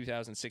the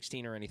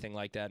 2016 or anything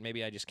like that.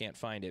 Maybe I just can't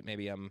find it.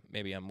 Maybe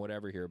I'm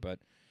whatever here, but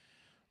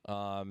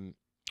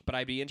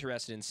I'd be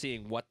interested in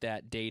seeing what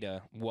that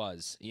data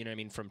was, you know what I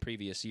mean, from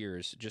previous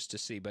years, just to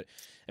see. But,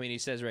 I mean, he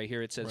says right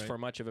here, it says, for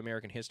much of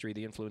American history,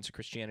 the influence of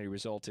Christianity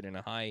resulted in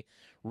a high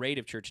rate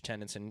of church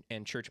attendance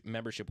and church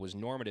membership was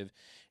normative,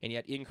 and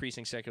yet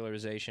increasing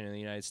secularization in the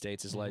United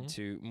States has led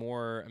to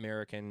more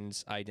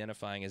Americans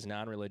identifying as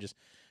non-religious.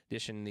 In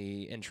addition,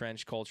 the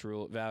entrenched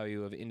cultural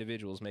value of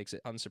individuals makes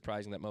it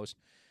unsurprising that most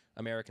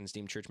Americans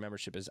deem church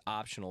membership as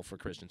optional for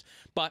Christians.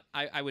 But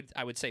I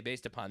would say,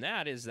 based upon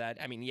that, is that,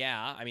 I mean,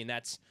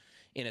 that's,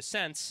 in a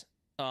sense,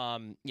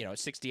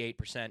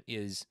 68%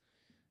 is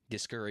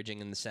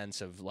discouraging in the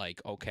sense of, like,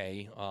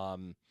 okay,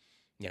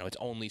 it's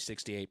only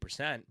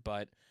 68%,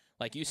 but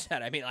like you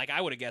said, I mean, like,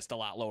 I would have guessed a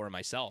lot lower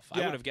myself.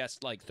 I would have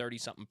guessed like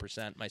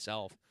 30-something%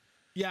 myself.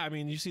 Yeah, I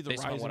mean, you see the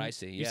based rising, on what I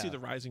see. You see the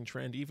rising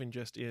trend, even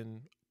just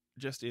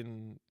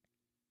in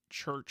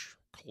church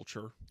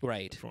culture,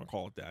 right? If you want to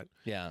call it that.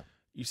 Yeah.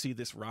 You see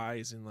this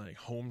rise in, like,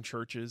 home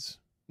churches.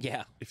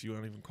 Yeah. If you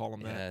don't even call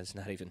them that. Yeah, it's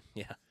not even,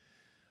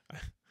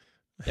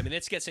 I mean,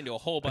 this gets into a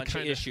whole bunch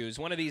of issues.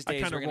 One of these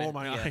days, I kind of roll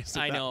my eyes.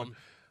 I know.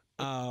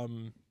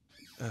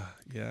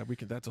 Yeah, we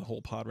could. That's a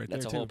whole pod right there.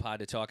 That's a whole pod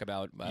to talk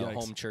about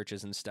home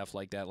churches and stuff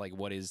like that. Like,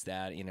 what is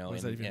that? What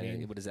does that even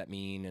mean? What does that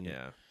mean? And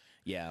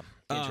yeah,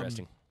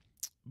 interesting.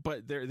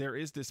 But there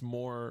is this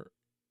more.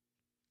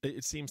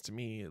 It seems to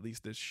me, at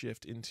least, this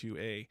shift into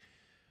a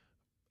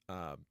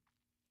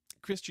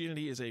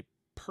Christianity is a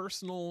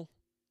personal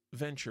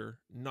venture,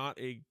 not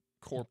a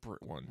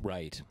corporate one.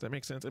 Right. Does that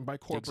make sense? And by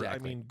corporate, I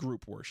mean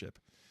group worship.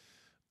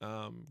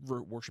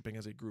 Worshiping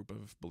as a group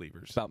of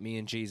believers. It's about me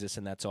and Jesus,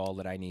 and that's all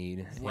that I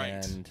need.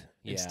 Right. And,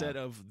 instead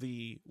of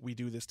we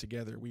do this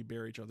together, we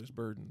bear each other's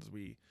burdens,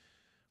 we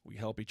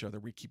help each other,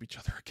 we keep each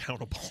other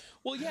accountable.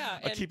 Well, yeah.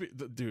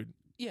 Dude.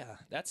 Yeah,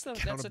 that's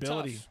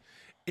accountability. That's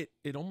a tough.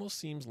 It almost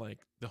seems like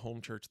the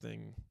home church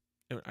thing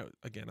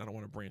again, I don't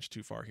want to branch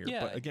too far here,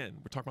 Yeah. but again,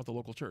 we're talking about the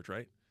local church,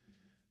 right?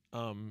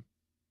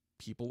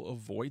 People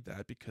avoid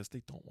that because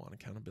they don't want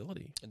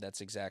accountability. And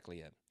that's exactly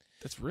it.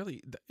 That's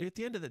really, at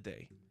the end of the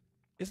day,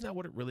 isn't that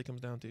what it really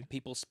comes down to?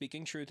 People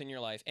speaking truth in your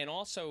life. And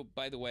also,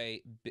 by the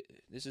way,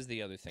 this is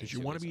the other thing. Because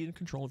you want to be in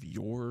control of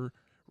your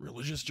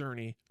religious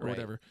journey or Right.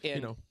 whatever.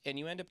 And, and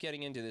you end up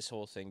getting into this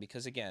whole thing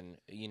because, again,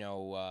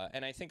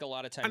 and I think a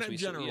lot of times And I'm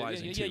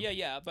generalizing too.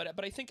 Yeah.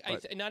 But I think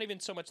not even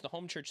so much the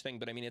home church thing,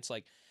 but I mean, it's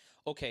like,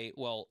 okay,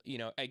 well,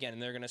 again,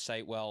 they're going to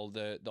cite, well,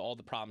 all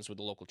the problems with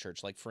the local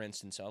church. Like, for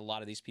instance, a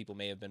lot of these people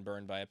may have been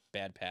burned by a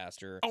bad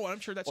pastor. Oh,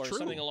 I'm sure that's or true.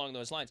 something along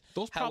those lines.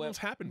 Those problems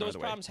happen, by Those the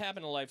way. problems happen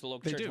in the life of the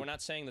local They church. do. We're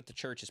not saying that the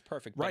church is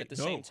perfect, Right, but at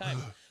the same time,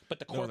 but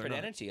the No, they're corporate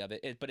not. entity of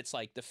it, but it's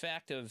like the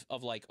fact of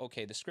like,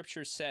 okay, the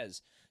scripture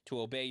says to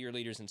obey your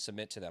leaders and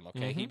submit to them,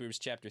 okay? Mhm. Hebrews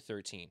chapter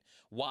 13.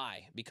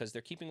 Why? Because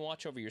they're keeping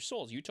watch over your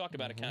souls. You talked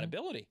about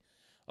accountability.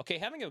 Okay,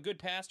 having a good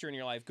pastor in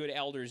your life, good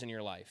elders in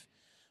your life,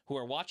 who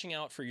are watching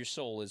out for your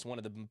soul is one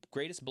of the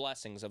greatest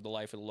blessings of the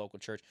life of the local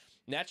church.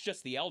 And that's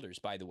just the elders,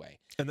 by the way.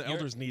 And the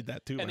elders need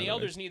that too. And the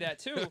elders need that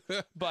too.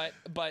 but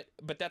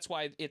that's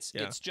why it's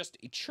just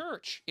a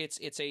church.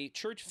 It's a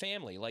church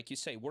family, like you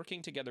say,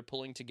 working together,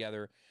 pulling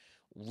together,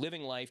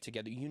 living life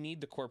together. You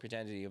need the corporate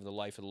entity of the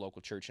life of the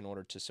local church in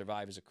order to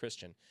survive as a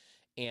Christian.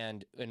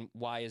 And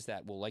why is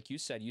that? Well, like you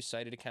said, you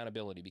cited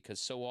accountability, because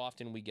so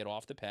often we get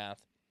off the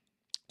path.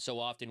 So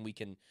often we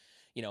can,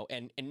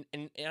 and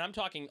I'm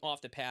talking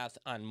off the path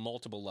on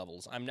multiple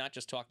levels. I'm not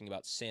just talking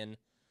about sin,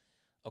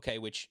 okay,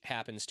 which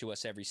happens to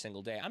us every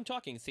single day. I'm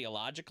talking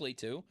theologically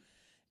too.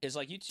 Is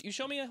like you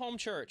show me a home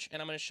church,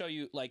 and I'm going to show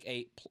you like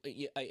a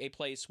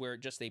place where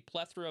just a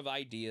plethora of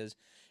ideas,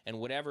 and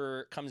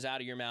whatever comes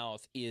out of your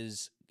mouth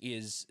is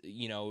the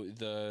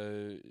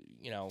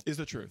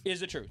truth. Is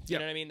the truth. You Yeah.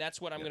 know what I mean?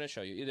 That's what I'm going to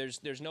show you.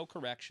 There's no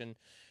correction.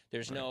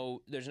 There's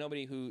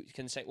nobody who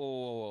can say,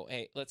 whoa,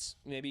 hey,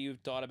 maybe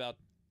you've thought about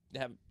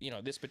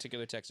this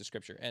particular text of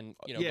scripture, and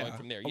going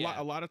from there.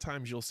 A lot of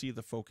times you'll see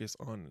the focus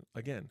on,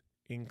 again,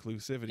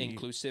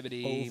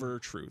 inclusivity over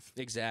truth.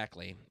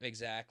 Exactly.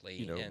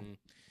 And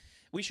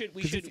we should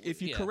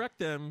if you correct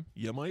them,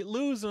 you might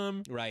lose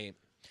them. Right.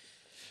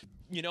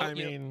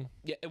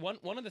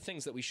 One of the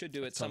things that we should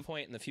do at some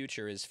point in the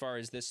future, as far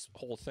as this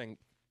whole thing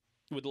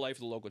with the life of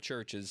the local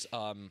church, is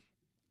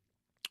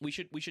we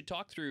should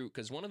talk through,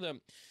 because one of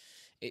the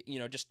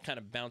just kind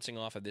of bouncing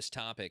off of this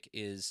topic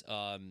is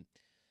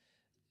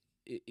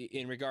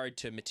in regard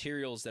to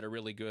materials that are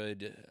really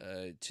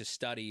good to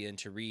study and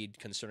to read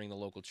concerning the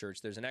local church.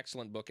 There's an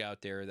excellent book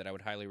out there that I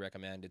would highly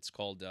recommend. It's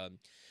called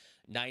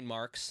 9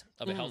 Marks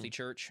of a Healthy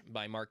Church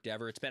by Mark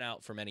Dever. It's been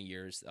out for many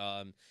years,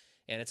 and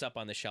it's up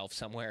on the shelf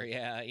somewhere.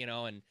 Yeah,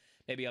 and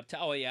maybe up to.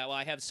 Oh yeah, well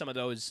I have some of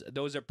those.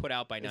 Those are put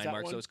out by 9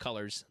 Marks. One?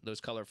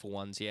 Those colorful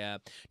ones. Yeah.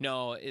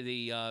 No,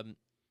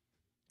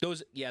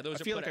 those are. I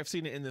feel like I've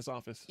seen it in this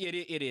office. It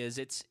is.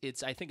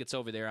 It's. I think it's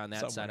over there on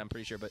that side. I'm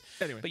pretty sure. But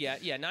anyway. But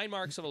yeah. 9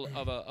 Marks of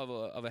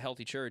a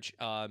healthy church.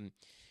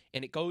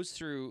 And it goes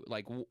through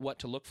like what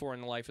to look for in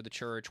the life of the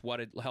church,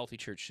 what a healthy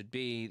church should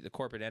be, the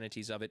corporate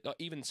entities of it,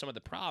 even some of the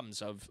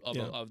problems of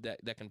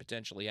that can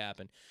potentially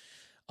happen.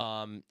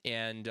 And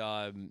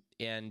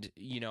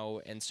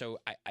so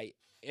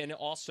and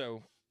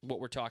also what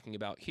we're talking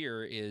about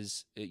here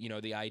is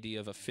the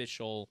idea of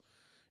official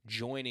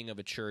joining of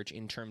a church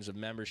in terms of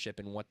membership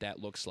and what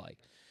that looks like.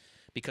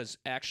 Because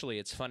actually,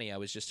 it's funny. I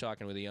was just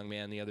talking with a young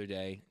man the other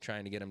day,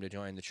 trying to get him to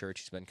join the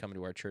church. He's been coming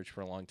to our church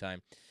for a long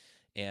time,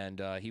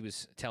 and he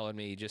was telling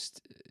me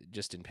just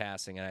in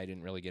passing, and I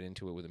didn't really get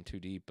into it with him too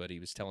deep, but he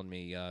was telling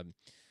me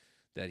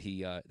that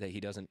he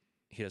doesn't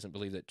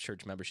believe that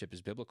church membership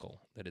is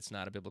biblical, that it's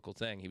not a biblical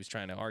thing. He was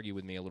trying to argue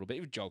with me a little bit.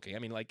 He was joking. I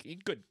mean, like,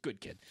 good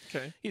kid.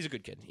 Okay. He's a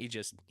good kid. He's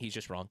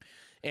just wrong.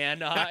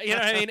 And you know what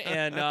I mean?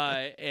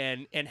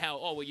 And how,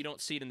 well, you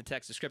don't see it in the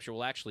text of scripture.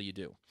 Well, actually you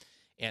do.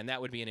 And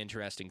that would be an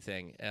interesting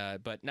thing.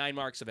 But 9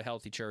 Marks of a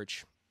Healthy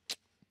Church,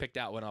 pick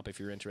that one up if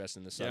you're interested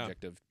in the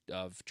subject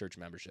of church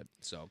membership.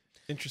 So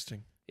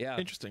interesting. Yeah.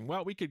 Interesting.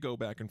 Well, we could go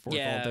back and forth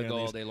all day. Go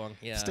all day long.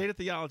 Yeah. State of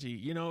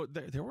Theology.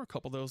 There were a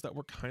couple of those that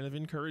were kind of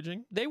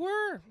encouraging. They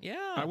were.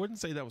 Yeah. I wouldn't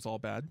say that was all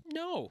bad.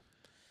 No.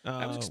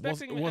 I was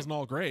expecting. It wasn't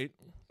all great.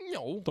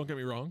 No. Don't get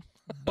me wrong.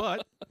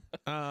 But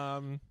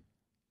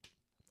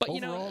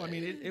overall, I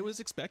mean, it was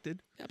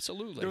expected.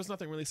 Absolutely. There was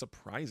nothing really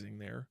surprising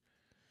there.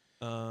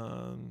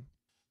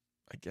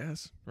 I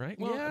guess, right?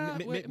 Well, yeah,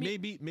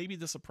 maybe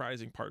the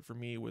surprising part for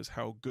me was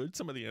how good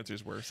some of the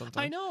answers were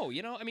sometimes. I know,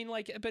 I mean,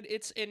 like, but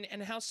it's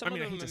and how some of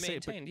them are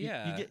maintained.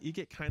 You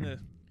get kind of,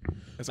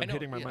 as I'm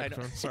hitting my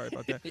microphone. Sorry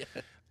about that. Yeah.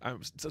 I'm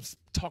just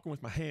talking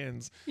with my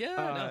hands.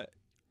 Yeah.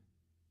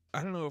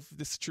 I don't know if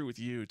this is true with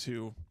you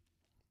too,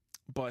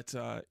 but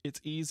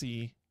it's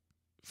easy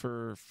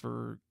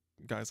for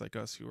guys like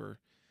us who are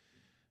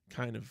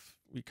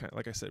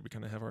like I said, we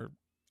kind of have our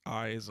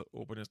eyes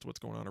open as to what's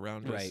going on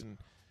around us, right. and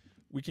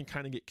we can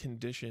kind of get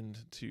conditioned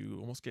to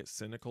almost get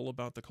cynical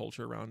about the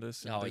culture around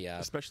us. And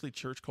especially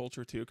church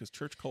culture too, because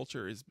church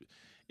culture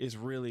is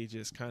really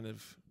just kind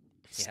of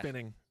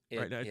spinning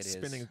right now. It's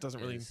spinning. It doesn't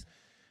really.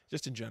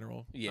 just in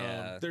general.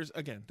 Yeah. There's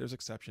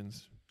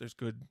exceptions. There's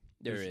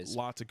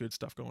lots of good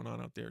stuff going on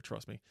out there.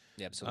 Trust me.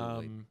 Yeah,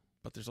 absolutely.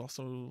 But there's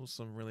also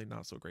some really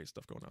not so great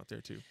stuff going out there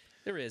too.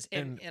 There is,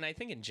 and I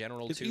think in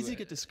general it's too, easy to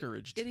get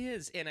discouraged. It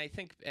is, and I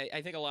think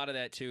a lot of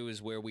that too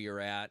is where we are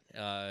at,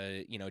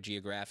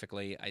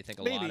 geographically. I think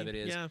a lot of it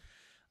is. Yeah.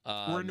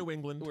 We're in New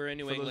England. We're in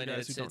New England,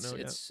 and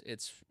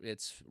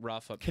it's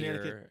rough up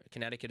Connecticut. here.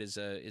 Connecticut is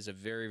a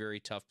very, very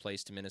tough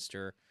place to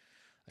minister.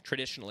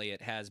 Traditionally,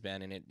 it has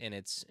been, and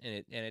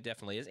it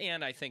definitely is.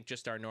 And I think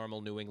just our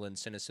normal New England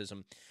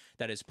cynicism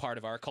that is part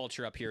of our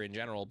culture up here in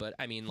general. But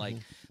I mean,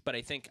 but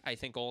I think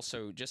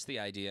also just the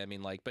idea. I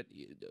mean, but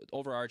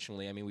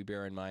overarchingly, I mean, we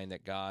bear in mind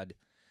that God's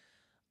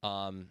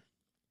going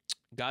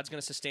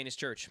to sustain His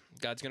church.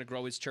 God's going to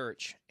grow His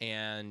church,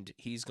 and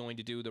He's going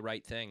to do the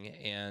right thing.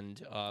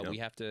 And we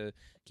have to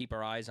keep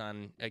our eyes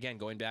on, again,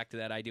 going back to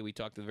that idea we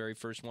talked to the very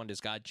first one. Does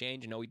God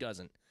change? No, He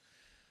doesn't.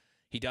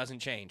 He doesn't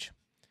change.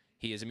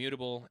 He is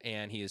immutable,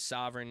 and He is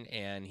sovereign,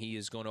 and He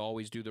is going to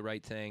always do the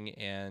right thing,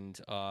 and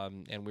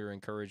we're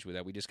encouraged with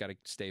that. We just got to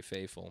stay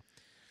faithful.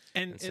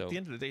 And at the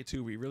end of the day,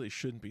 too, we really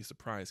shouldn't be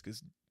surprised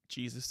because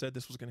Jesus said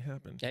this was going to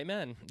happen.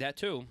 Amen. That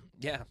too.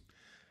 Yeah.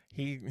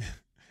 He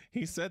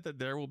said that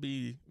there will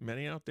be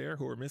many out there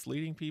who are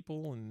misleading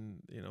people,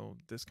 and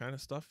this kind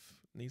of stuff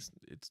needs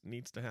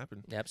to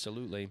happen.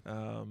 Absolutely.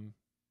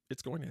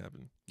 It's going to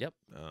happen. Yep.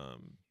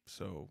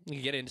 So we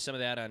can get into some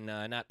of that on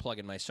not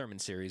plugging my sermon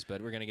series,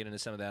 but we're going to get into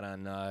some of that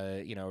on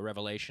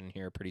Revelation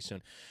here pretty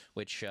soon.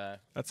 Which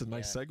that's a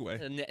nice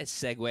segue. A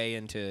segue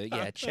into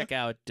check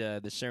out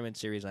the sermon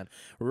series on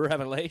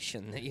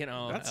Revelation.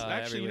 That's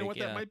actually what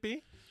that might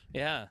be.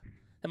 Yeah.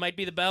 That might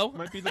be the bow.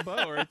 Might be the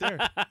bow right there.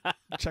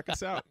 Check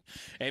us out.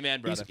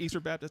 Amen, brother.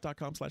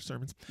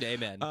 EasternBaptist.com/sermons.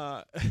 Amen.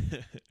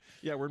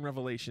 Yeah, we're in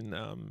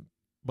Revelation.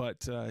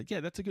 But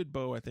that's a good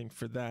bow, I think,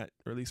 for that,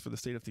 or at least for the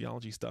State of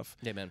Theology stuff.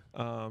 Amen.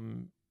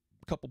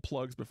 A couple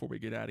plugs before we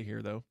get out of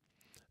here, though.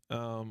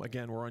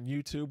 Again, we're on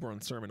YouTube. We're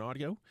on Sermon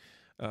Audio.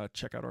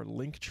 Check out our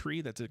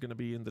Linktree. That's going to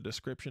be in the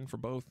description for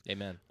both.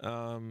 Amen.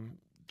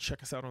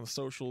 Check us out on the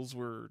socials.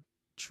 We're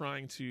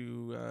trying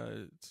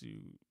to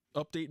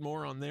update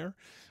more on there,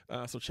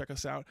 so check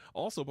us out.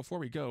 Also, before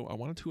we go, I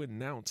wanted to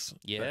announce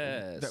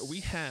that we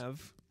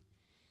have,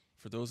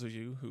 for those of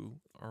you who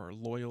are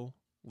loyal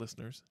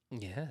listeners.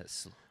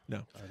 Yes.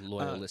 No. Our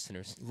loyal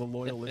listeners. The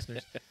loyal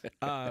listeners.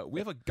 We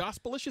have a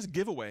Gospelicious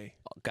Giveaway.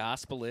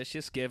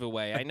 Gospelicious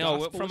Giveaway. I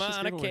know from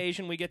on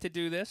occasion we get to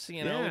do this,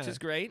 which is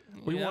great.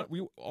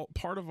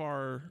 Part of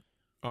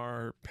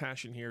our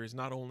passion here is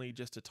not only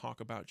just to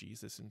talk about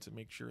Jesus and to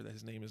make sure that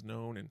His name is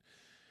known and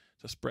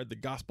to spread the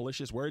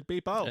gospelicious word,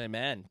 people.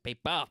 Amen.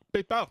 People.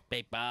 People.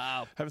 People.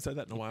 Haven't said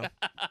that in a while.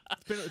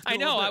 It's been I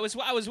know. I was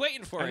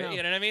waiting for it.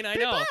 You know what I mean?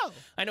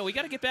 I know. We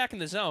got to get back in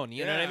the zone.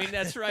 You know what I mean?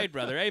 That's right,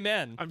 brother.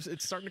 Amen.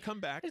 It's starting to come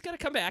back. It's got to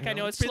come back. I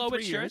know it's slow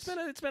but sure.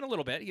 It's been a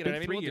little bit. You know what I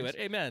mean? We'll do it.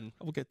 Amen.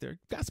 We'll get there.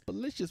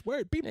 Gospelicious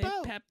word, people.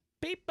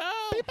 People.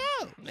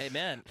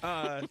 Amen.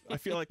 I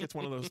feel like it's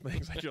one of those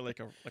things. I feel like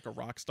a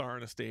rock star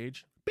on a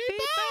stage. People.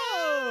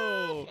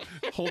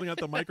 Holding out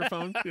the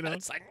microphone,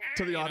 it's like,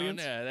 to the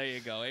audience. Yeah, there you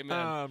go.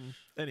 Amen.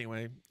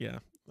 Anyway, yeah.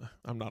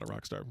 I'm not a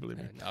rock star, believe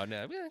me. No.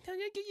 You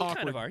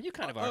kind of are. You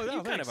kind of are. Oh,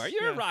 you kind of are.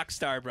 You're a rock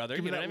star, brother.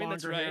 Give me you know that what I mean?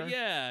 That's right. hair.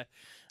 Yeah.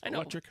 I know.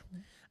 Electric.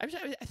 I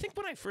think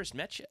when I first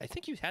met you, I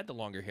think you had the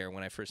longer hair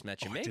when I first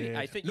met you. Oh, maybe. I did.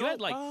 I think you had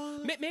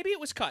maybe it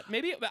was cut.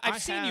 Maybe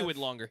I've seen you with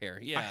longer hair.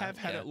 Yeah. I have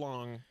had it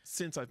long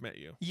since I've met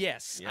you.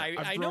 Yes. Yeah. I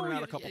I've know grown it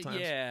out a couple times.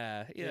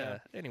 Yeah.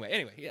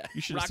 Anyway, yeah.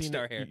 You should rock have seen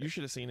star it. hair. You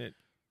should have seen it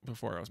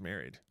before I was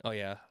married. Oh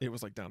yeah. It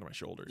was like down to my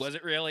shoulders. Was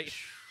it really?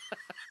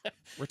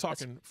 We're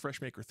talking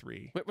Freshmaker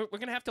 3. We're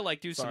gonna have to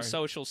do some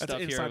social That's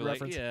stuff an here. inside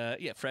reference.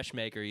 Yeah,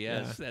 Freshmaker.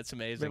 Yes, that's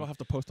amazing. Maybe I'll have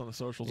to post on the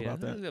socials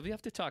about that. We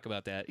have to talk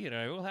about that.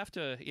 We'll have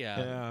to.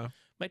 Yeah.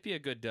 Might be a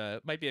good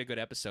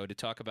episode to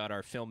talk about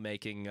our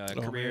filmmaking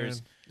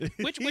careers,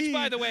 which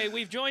by the way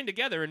we've joined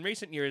together in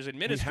recent years in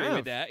ministry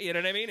with that. You know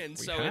what I mean? And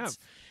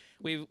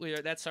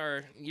that's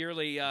our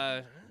yearly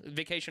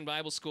Vacation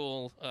Bible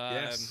School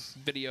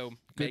video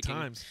Good making.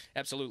 times.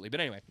 Absolutely.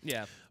 But anyway,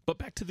 yeah. But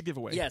back to the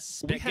giveaway.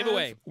 Yes,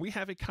 giveaway. We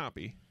have a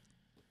copy.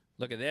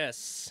 Look at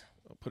this.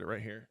 I'll put it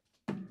right here.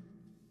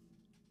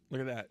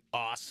 Look at that.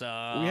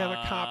 Awesome. We have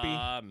a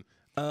copy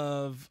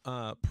of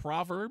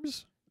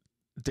Proverbs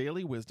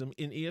Daily Wisdom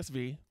in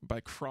ESV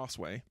by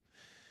Crossway.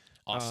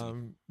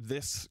 Awesome.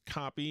 This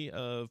copy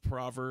of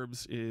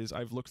Proverbs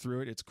I've looked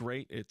through it. It's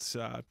great. It's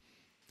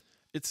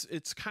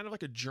kind of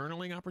like a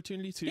journaling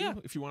opportunity too. Yeah.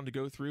 If you wanted to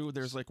go through,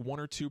 there's like 1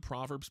 or 2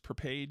 proverbs per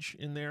page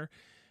in there,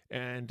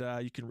 and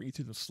you can read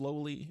through them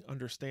slowly,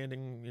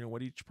 understanding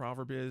what each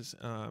proverb is.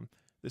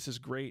 This is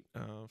great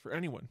for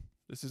anyone.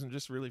 This isn't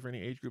just really for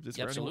any age group. This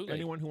is for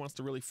anyone who wants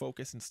to really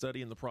focus and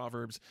study in the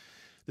Proverbs.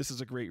 This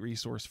is a great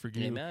resource for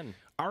you. Amen.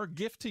 Our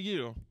gift to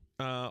you,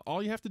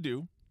 all you have to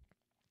do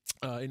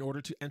in order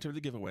to enter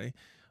the giveaway,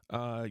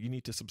 you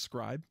need to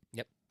subscribe.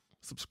 Yep.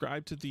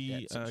 Subscribe to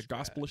the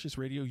Gospelicious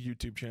Radio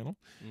YouTube channel.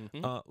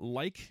 Mm-hmm.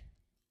 Like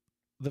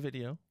a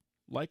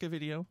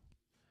video,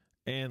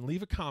 and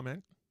leave a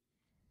comment.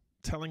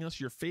 telling us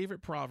your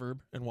favorite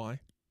proverb and why.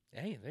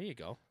 Hey, there you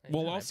go.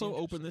 We'll also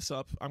open this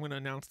up. I'm going to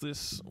announce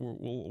this.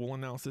 We'll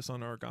announce this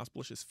on our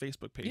Gospelicious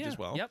Facebook page as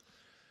well. Yep.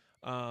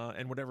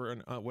 And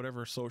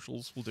whatever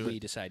socials we'll do We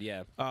decide,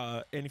 yeah.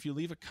 And if you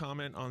leave a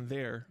comment on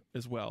there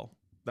as well,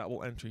 that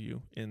will enter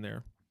you in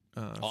there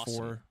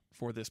Awesome.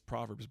 for this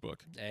Proverbs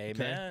book.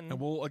 Amen.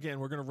 Okay? And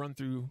we're going to run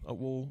through.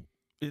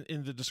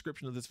 In the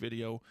description of this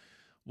video,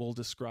 we'll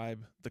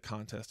describe the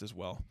contest as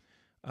well.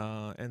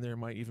 And there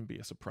might even be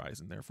a surprise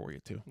in there for you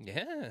too.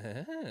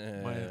 Yeah.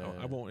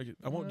 I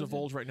won't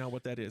divulge right now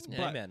what that is. But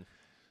Amen.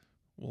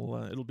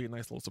 it'll be a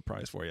nice little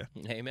surprise for you.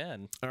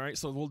 Amen. All right,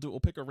 so we'll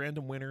pick a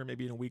random winner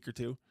maybe in a week or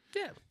two.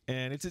 Yeah.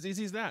 And it's as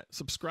easy as that.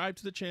 Subscribe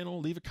to the channel,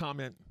 leave a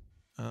comment,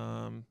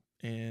 and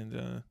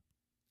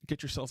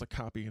get yourselves a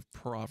copy of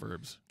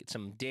Proverbs. Get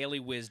some daily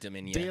wisdom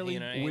in you. Daily you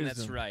know what I mean? That's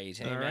wisdom.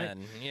 right. All Amen.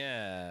 right.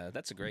 Yeah.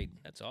 That's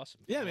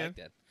awesome. Yeah, I man. Like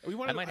that.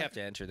 I might have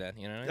to enter that,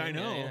 you know. I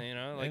know. You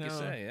know, like I you know.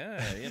 say.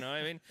 Yeah. You know,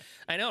 I mean,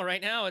 I know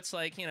right now it's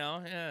like, we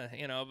got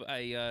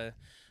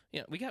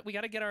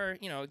to get our,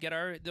 we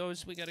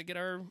got to get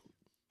our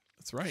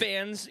That's right.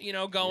 fans,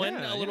 going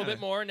Yeah, a little yeah. bit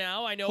more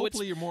now. I know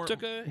Hopefully you're more.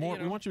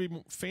 we want you to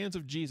be fans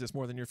of Jesus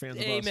more than you're fans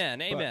of us.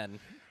 Amen. Amen.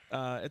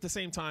 But, at the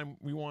same time,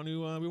 we want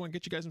to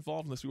get you guys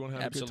involved in this. We want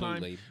to have a good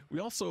Absolutely. time. We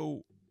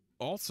also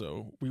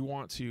we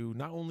want to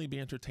not only be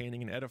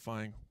entertaining and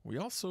edifying. We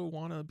also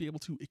want to be able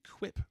to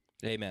equip.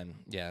 Amen.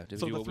 Yeah. To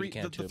So do the what we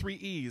can the too. 3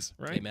 E's,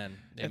 right? Amen.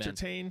 Amen.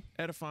 Entertain,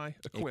 edify,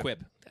 equip.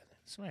 Equip.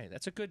 That's right.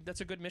 That's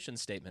a good mission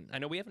statement. I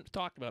know we haven't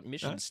talked about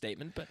mission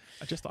statement, but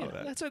I just thought of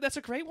that. That's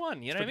a great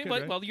one. You know what I mean? pretty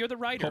good, right? Well, you're the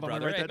writer, Hold on,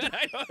 brother. let me write that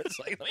I know. It's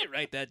like, let me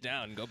write that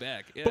down and go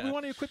back. Yeah. But we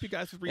want to equip you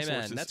guys with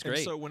resources. Amen. That's And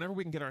great. so whenever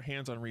we can get our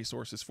hands on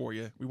resources for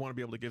you, we want to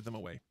be able to give them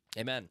away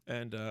Amen.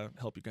 and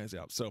help you guys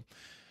out. So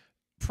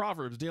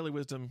Proverbs, Daily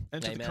Wisdom,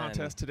 enter the Amen.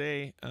 contest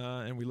today,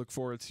 and we look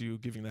forward to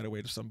giving that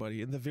away to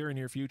somebody in the very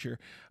near future.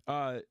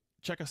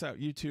 Check us out,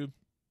 YouTube,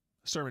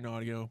 Sermon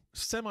Audio,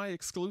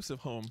 semi-exclusive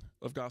home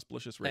of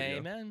Gospelicious Radio.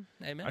 Amen.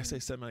 Amen. I say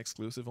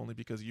semi-exclusive only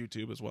because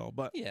YouTube as well,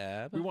 but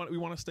yeah. we want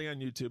to stay on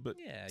YouTube. But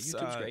Yeah,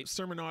 YouTube's great.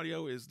 Sermon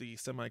Audio is the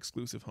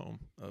semi-exclusive home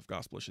of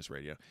Gospelicious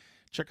Radio.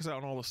 Check us out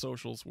on all the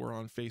socials. We're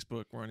on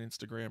Facebook. We're on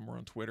Instagram. We're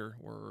on Twitter.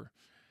 We're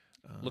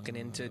looking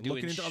into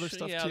other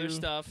stuff too. other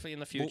stuff in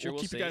the future.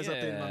 We'll keep see. you guys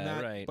updated on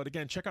that. Right. But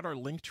again, check out our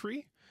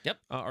Linktree. Yep.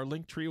 Our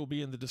Linktree will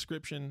be in the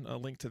description. A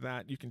link to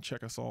that. You can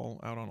check us all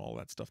out on all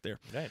that stuff there.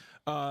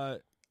 Right.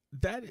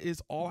 That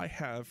is all I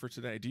have for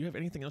today. Do you have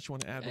anything else you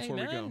want to add before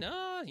we go?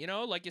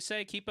 No, like you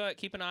say, keep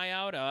an eye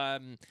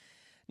out.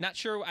 Not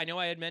sure. I know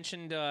I had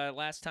mentioned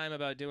last time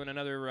about doing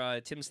another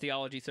Tim's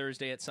Theology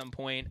Thursday at some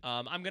point.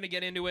 I'm going to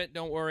get into it.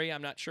 Don't worry.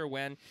 I'm not sure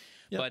when.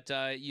 Yep.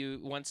 But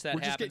once that We're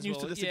just happens, getting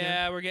used to this yeah,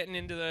 again. we're getting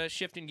into the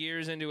shifting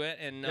gears into it,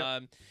 and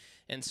Yep.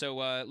 and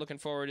so looking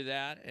forward to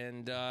that.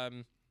 And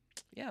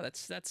yeah,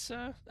 that's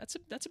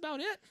about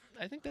it.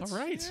 I think that's All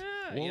right.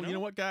 Yeah, Well, you know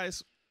what,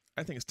 guys?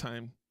 I think it's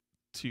time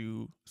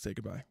to say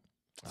goodbye.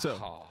 So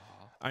Aw.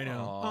 I know.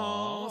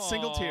 Aw. Oh,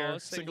 single tear.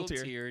 Single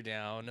tear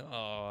down.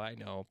 Oh, I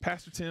know.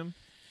 Pastor Tim,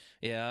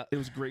 Yeah. it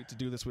was great to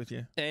do this with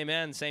you.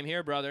 Amen. Same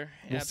here, brother.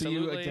 We'll Absolutely.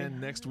 see you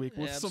again next week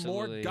with some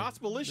more Absolutely.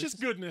 Gospelicious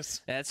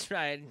goodness. That's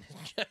right.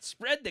 Just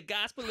spread the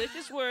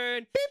gospelicious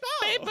word.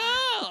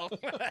 People!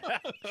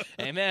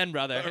 Amen,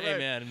 brother. All right.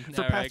 Amen.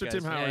 For All right, Pastor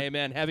Tim guys. Howard.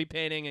 Amen. Happy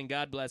painting and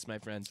God bless, my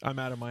friends. I'm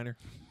Adam Miner.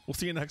 We'll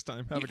see you next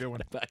time. Have a good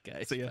one. Bye,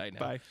 guys. See ya. Bye now.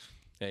 Bye.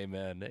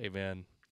 Amen. Amen.